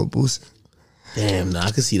 I fuck with Boosie. Damn, I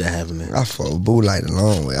can see that happening. I fuck with Boo like the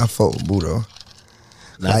long way. I fuck with Boo though.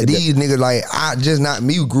 Like these niggas, like I just not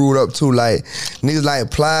me grew up too. Like niggas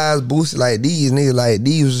like Plies, Boosie, like these niggas, like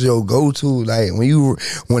these was your go to. Like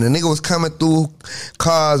when the nigga was coming through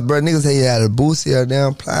cars, bro, niggas say you had a Boosie or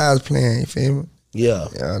damn Plies playing. You feel me? Yeah,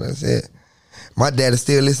 that's it. My dad is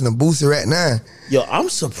still listening to Boosie right now. Yo, I'm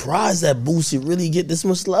surprised that Boosie really get this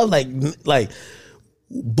much love. Like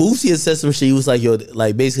Boosie had said some shit. He was like, yo,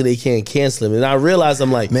 like basically they can't cancel him. And I realized,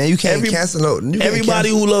 I'm like, man, you can't cancel. Everybody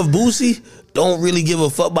who love Boosie don't really give a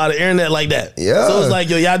fuck about the internet like that. Yeah. So it's like,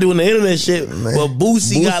 yo, y'all doing the internet shit, man. But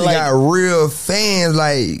Boosie got real fans,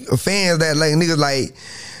 like fans that like niggas like,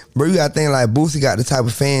 bro, you gotta think like Boosie got the type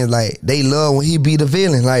of fans like they love when he be the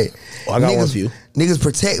villain. Like, I got one for you. Niggas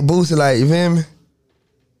protect Boosie, like, you feel me?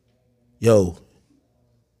 Yo,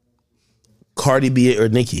 Cardi B or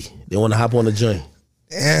Nicki, they want to hop on the joint.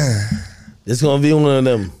 Yeah. It's gonna be one of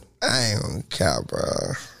them. I ain't gonna cap, bro.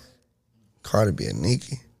 Cardi B and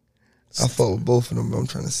Nicki. I fuck with both of them, but I'm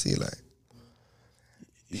trying to see like.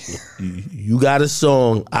 You got a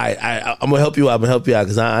song. I'm gonna help you out.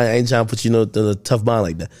 Because I ain't trying to put you in a tough bond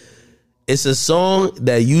like that. It's a song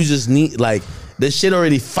that you just need. Like, this shit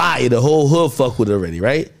already fire. The whole hood fuck with it already,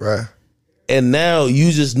 right? Right. And now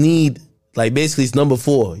you just need, like, basically it's number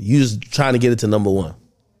 4. You just trying to get it to number 1.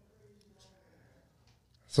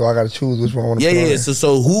 So I gotta choose which one I want to put on. Yeah.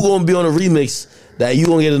 So who gonna be on a remix that you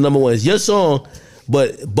gonna get a number 1? It's your song,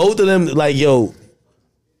 but both of them like, yo,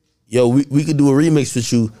 we could do a remix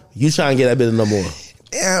with you. You trying to get that bit of number 1.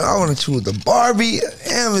 Yeah, I want to choose the Barbie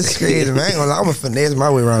and Miss Creative. I ain't gonna lie, I'm gonna finesse my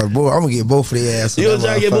way around the board. I'm gonna get both of their ass. You gonna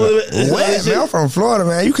try to get both of it? What, man? I'm from Florida,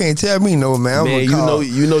 man. You can't tell me no, man. Man, you know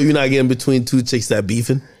you're not getting between two chicks that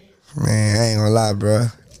beefing. Man, I ain't gonna lie, bro.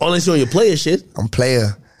 Unless you're on your player shit. I'm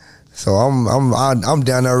player. So I'm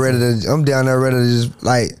down there ready to just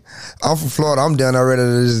like, I'm from Florida. I'm down there ready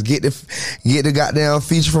to just get the goddamn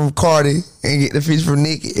feature from Cardi and get the feature from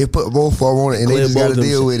Nicki and put both of them on it, and they just got to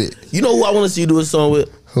deal with it. You know who I want to see you do a song with?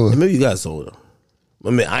 Who? Maybe you got a song with him. I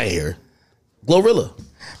mean, I ain't hear. Glorilla.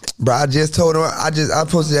 Bro, I just told her. I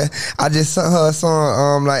posted that. I just sent her a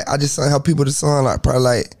song. I just sent her people the song. Like probably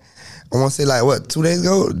like, I want to say like what, 2 days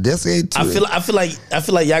ago? Yesterday, I feel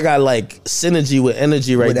like y'all got like synergy with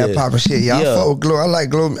energy right there. With that poppin' shit, y'all fuck with Glow. I like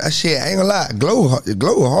Glow. Shit, I ain't gonna lie, Glow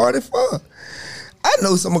hard as fuck. I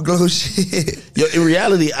know some of Glow shit. Yo, in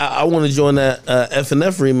reality, I want to join that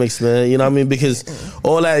F&F remix, man. You know what I mean? Because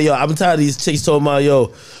all that, yo, I'm tired of these chicks talking about,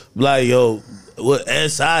 what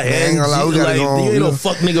S-I-N-G, like, you ain't no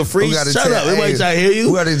fuck nigga free. Shut up, everybody try to hear you.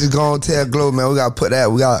 We gotta just go and tell Glow, man, we gotta put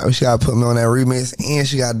that, she gotta put me on that remix, and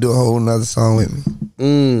she gotta do a whole nother song with me.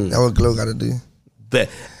 That's what Glow gotta do. Bet.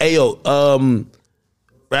 Hey, yo,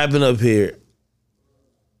 wrapping up here,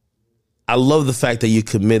 I love the fact that you're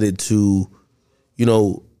committed to,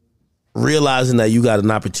 realizing that you got an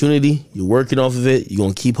opportunity, you're working off of it, you're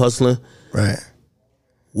gonna keep hustling. Right.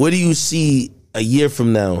 Where do you see a year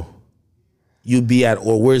from now you'd be at,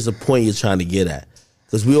 or where's the point you're trying to get at?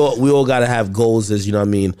 Because we all got to have goals, as you know what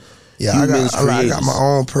I mean. Yeah, I got my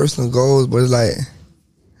own personal goals, but it's like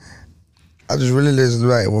I just really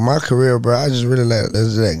with my career, bro. I just really let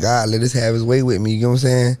God let this have his way with me. You know what I'm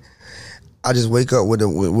saying? I just wake up with the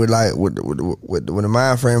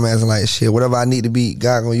mind frame as like shit. Whatever I need to be,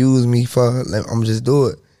 God gonna use me for. Like, I'm just do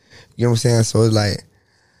it. You know what I'm saying? So it's like,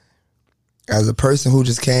 as a person who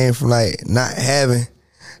just came from like not having,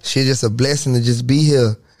 shit, just a blessing to just be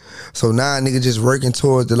here. So now nigga just working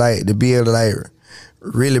towards to be able to like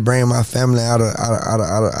really bring my family out of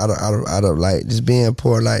like just being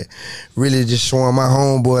poor, like really just showing my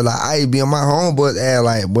homeboy, like I be on my homeboy's ass,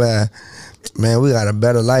 like, boy, man, we got a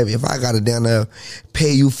better life. If I got to down there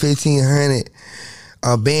pay you $1,500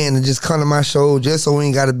 a band and just come to my show just so we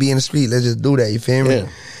ain't got to be in the street, let's just do that. You feel me? Yeah.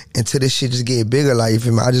 Until this shit just get bigger, like, you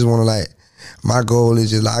feel me? I just want to like, my goal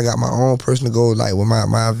is just like, I got my own personal goals, like with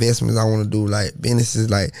my investments I want to do, like businesses,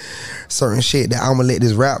 like certain shit that I'm gonna let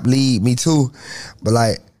this rap lead me to. But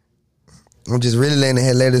like, I'm just really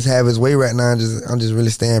let us have his way right now. I'm just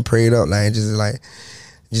really staying prayed up, like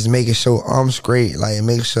just making sure I'm straight, like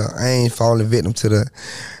making sure I ain't falling victim to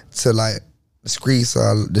like the streets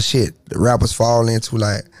or the shit the rappers fall into,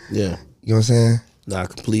 like, yeah, you know what I'm saying? Nah, I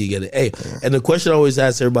completely get it. Hey, and the question I always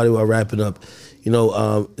ask everybody while wrapping up, you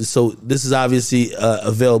know, so this is obviously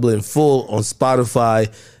available in full on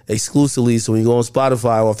Spotify exclusively. So when you go on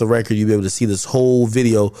Spotify off the record, you'll be able to see this whole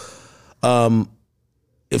video.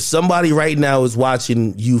 If somebody right now is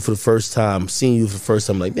watching you for the first time, seeing you for the first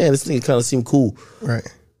time, like, man, this nigga kind of seemed cool. Right.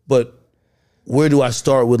 But where do I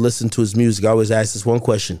start with listening to his music? I always ask this one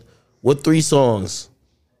question. What 3 songs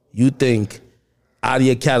you think out of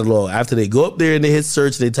your catalog, after they go up there and they hit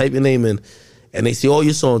search, they type your name in, and they see all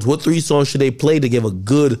your songs, what 3 songs should they play to give a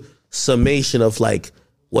good summation of like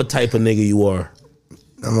what type of nigga you are?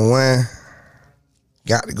 Number 1,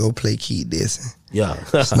 got to go play Keep Dissing. Yeah.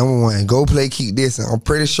 That's number 1. Go play Keep Dissing. I'm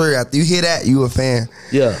pretty sure after you hear that, you a fan.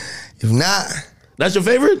 Yeah. If not, that's your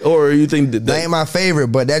favorite, or you think that ain't my favorite,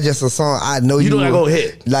 but that's just a song I know you not gonna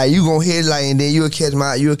hit. Like, you gonna hit, like, and then you'll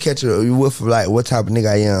catch a whiff of like what type of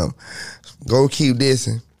nigga I am. Go Keep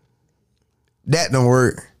Dissing. That don't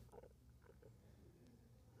work.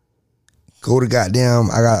 Go to goddamn,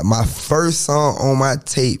 I got my first song on my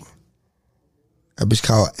tape. A bitch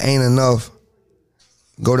called Ain't Enough.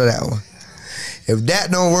 Go to that one. If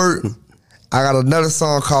that don't work, I got another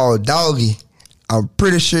song called Doggy. I'm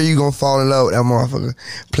pretty sure you gonna fall in love with that motherfucker.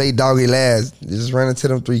 Play Doggy last. Just run into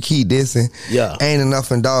them 3, Keep Dissing. Yeah. Ain't Enough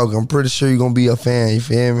and Dog. I'm pretty sure you gonna be a fan, you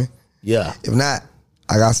feel me? Yeah. If not,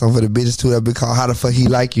 I got something for the bitches too. That be called How the Fuck He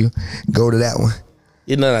Like You. Go to that one.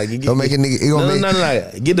 Yeah, no. Don't make a nigga.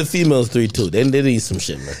 No. Get the females 3 too. They need some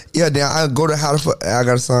shit, man. Yeah, then I go to How the Fuck. I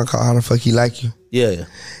got a song called How the Fuck He Like You. Yeah.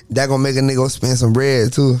 That gonna make a nigga go spend some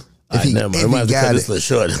bread too. If he got it.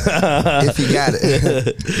 Short. If he got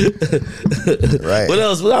it. Right. What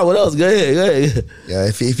else? What else? Go ahead. Yeah,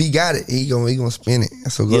 if he got it, he gonna spin it.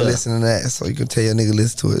 So go listen to that so you can tell your nigga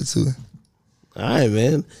listen to it too. All right,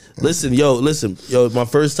 man. Listen, my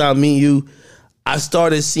first time meeting you, I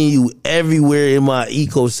started seeing you everywhere in my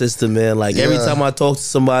ecosystem, man. Like every time I talk to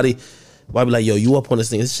somebody, I'll be like, yo, you up on this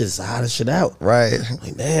thing. This shit's hot as shit out. Right.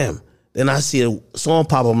 Like, damn. Then I see a song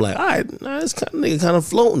pop up, I'm like, all right, nah, this kind of nigga kind of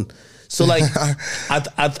floating. So like,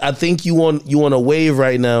 I think you on a wave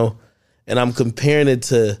right now, and I'm comparing it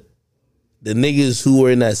to the niggas who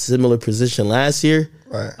were in that similar position last year.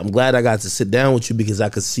 Right. I'm glad I got to sit down with you because I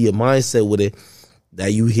could see a mindset with it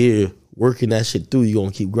that you here working that shit through. You're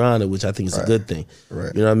gonna keep grinding, which I think is a good thing.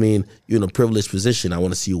 Right. You know what I mean? You're in a privileged position. I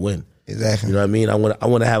want to see you win. Exactly. You know what I mean? I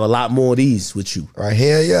want to have a lot more of these with you. Right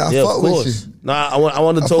here, I fuck with you. Nah, I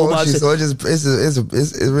want to talk about you. So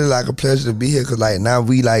it's really like a pleasure to be here because like now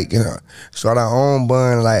we like start our own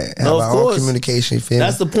bun, like have our own communication. You feel me?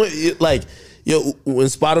 That's the point. Like, when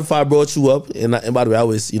Spotify brought you up, and by the way, I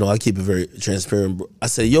always I keep it very transparent. I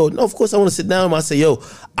said, yo, no, of course I want to sit down with him. I said, yo,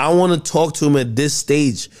 I want to talk to him at this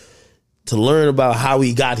stage to learn about how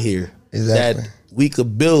he got here. Exactly. That we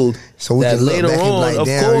could build so we that can later on. Like, of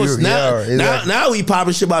course, now we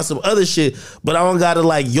popping shit about some other shit, but I don't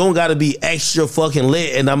gotta you don't gotta be extra fucking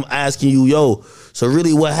lit. And I'm asking you, yo, so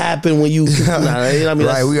really what happened when you? You know what I mean?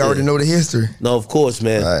 Right, we already know the history. No, of course,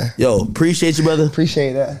 man. Right. Yo, appreciate you, brother.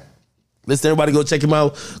 Appreciate that. Listen, everybody, go check him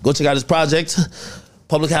out. Go check out his project,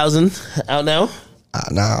 Public Housing, out now.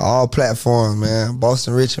 All platforms, man.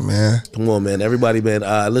 Boston Richey, man. Come on, man. Everybody, man.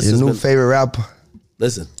 Listen, your new favorite rapper.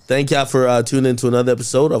 Listen, thank y'all for tuning into another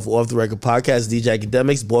episode of Off the Record Podcast. DJ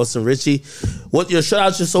Academics, Boston Richey. Shout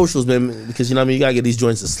out your socials, man, because you know what I mean. You gotta get these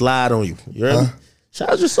joints to slide on you. You heard me? Shout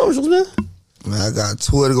out your socials, man. Man, I got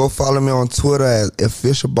Twitter. Go follow me on Twitter at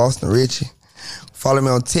official Boston Richey. Follow me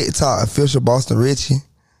on TikTok, official Boston Richey,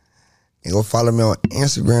 and go follow me on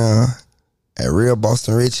Instagram at Real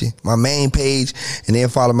Boston Richey, my main page, and then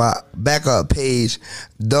follow my backup page,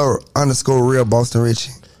 _Real Boston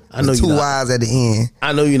Richey. I know with two you Y's at the end.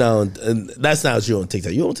 I know you know, and that's not what you on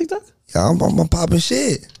TikTok. You on TikTok? Yeah, I'm popping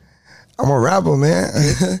shit. I'm a rapper, man.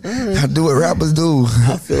 I do what rappers do.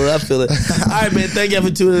 I feel it. All right, man. Thank you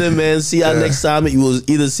for tuning in, man. See y'all next time. You will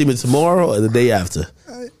either see me tomorrow or the day after.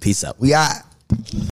 Peace out. We out.